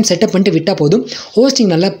பண்ணிட்டு ஒன் டைம் செட்டப் பண்ணிட்டு விட்டால் போதும்.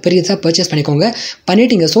 ஹோஸ்டிங் நல்லா பெரியதாக பர்ச்சேஸ் பண்ணிக்கோங்க.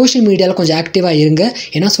 பண்ணிவிட்டு இங்கே சோஷியல் மீடியாவில் கொஞ்சம் ஆக்டிவாக இருங்க.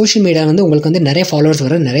 ஏன்னா சோஷியல் மீடியா வந்து உங்களுக்கு வந்து நிறைய ஃபாலோவர்ஸ்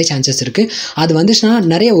வர நிறைய சான்சஸ் இருக்குது. அது வந்துச்சுன்னா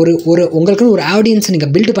நிறைய ஒரு உங்களுக்குன்னு ஒரு ஆடியன்ஸ் நீங்கள்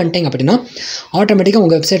பில்டு பண்ணிட்டீங்க அப்படின்னா ஆட்டோமேட்டிக்காக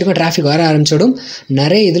உங்கள் வெப்சைட்டுக்கும் டிராஃபிக் வர ஆரம்பிச்சிடும்.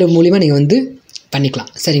 நிறைய இதில் மூலிமா நீங்கள் வந்து பண்ணிக்கலாம்.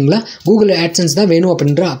 சரிங்களா? கூகுள் ஆட்சன்ஸ் தான் வேணும்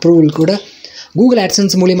அப்படின்ற அப்ரூவல் கூட கூகுள்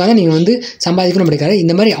ஆட்சன்ஸ் மூலிமா தான் நீங்கள் வந்து சம்பாதிக்கணும் அப்படிங்கிறாரு.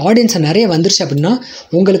 இந்த மாதிரி ஆடியன்ஸ் நிறைய வந்துருச்சு அப்படின்னா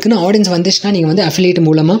உங்களுக்குன்னு ஆடியன்ஸ் வந்துச்சுன்னா நீங்கள் வந்து அஃபிலியேட்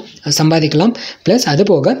மூலமாக சம்பாதிக்கலாம். ப்ளஸ் அது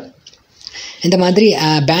போக இந்த மாதிரி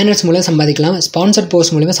பேனர்ஸ் மூலம் சம்பாதிக்கலாம், ஸ்பான்சர்ட்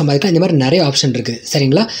போஸ்ட் மூலமாக சம்பாதிக்கலாம். இந்த மாதிரி நிறைய ஆப்ஷன் இருக்குது.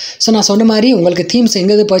 சரிங்களா? ஸோ நான் சொன்ன மாதிரி உங்களுக்கு தீம்ஸ்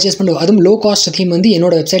எங்கே பர்ச்சேஸ் பண்ணுவோம், அதுவும் லோ காஸ்ட் தீம் வந்து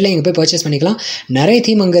என்னோட வெப்சைட்டில் எங்கே போய் பர்ச்சேஸ் பண்ணிக்கலாம். நிறைய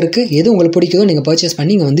தீம் அங்கே இருக்குது. எது உங்களுக்கு பிடிக்குதோ நீங்கள் பர்ச்சேஸ்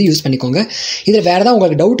பண்ணி நீங்கள் வந்து யூஸ் பண்ணிக்கோங்க. இதில் வேறு ஏதாவது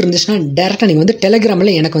உங்களுக்கு டவுட் இருந்துச்சுன்னா டேரெக்டாக நீங்கள் வந்து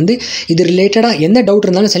டெலிகிராமில் எனக்கு வந்து இது ரிலேட்டடாக எந்த டவுட்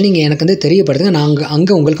இருந்தாலும் சரி நீங்கள் எனக்கு வந்து தெரியப்படுத்துங்க. நான்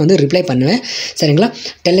அங்கே உங்களுக்கு வந்து ரிப்ளை பண்ணுவேன். சரிங்களா?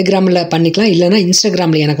 டெலிகிராமில் பண்ணிக்கலாம், இல்லைனா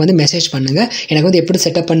இன்ஸ்டாகிராமில் எனக்கு வந்து மெசேஜ் பண்ணுங்கள். எனக்கு வந்து எப்படி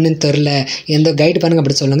செட்டப் பண்ணுன்னு தெரில, எந்த கைடு பண்ணுங்கள்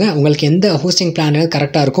அப்படி சொல்லுங்கள். உங்களுக்கு எந்த ஹோஸ்டிங் பிளான்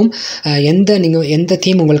கரெக்டாக இருக்கும், எந்த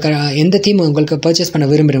தீம் உங்களுக்கு பர்ச்சேஸ் பண்ண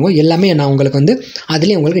விரும்புகிறீங்களோ எல்லாமே நான் உங்களுக்கு வந்து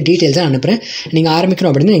அதுலேயும் உங்களுக்கு டீட்டெயில்ஸாக அனுப்புகிறேன். நீங்கள்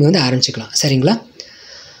ஆரம்பிக்கணும் அப்படின்னு நீங்கள் வந்து ஆரம்பிச்சிக்கலாம். சரிங்களா?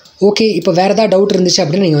 ஓகே. இப்போ வேறு ஏதாவது டவுட் இருந்துச்சு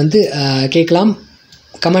அப்படின்னு நீங்கள் வந்து கேட்கலாம்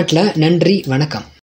கமெண்ட்டில். நன்றி, வணக்கம்.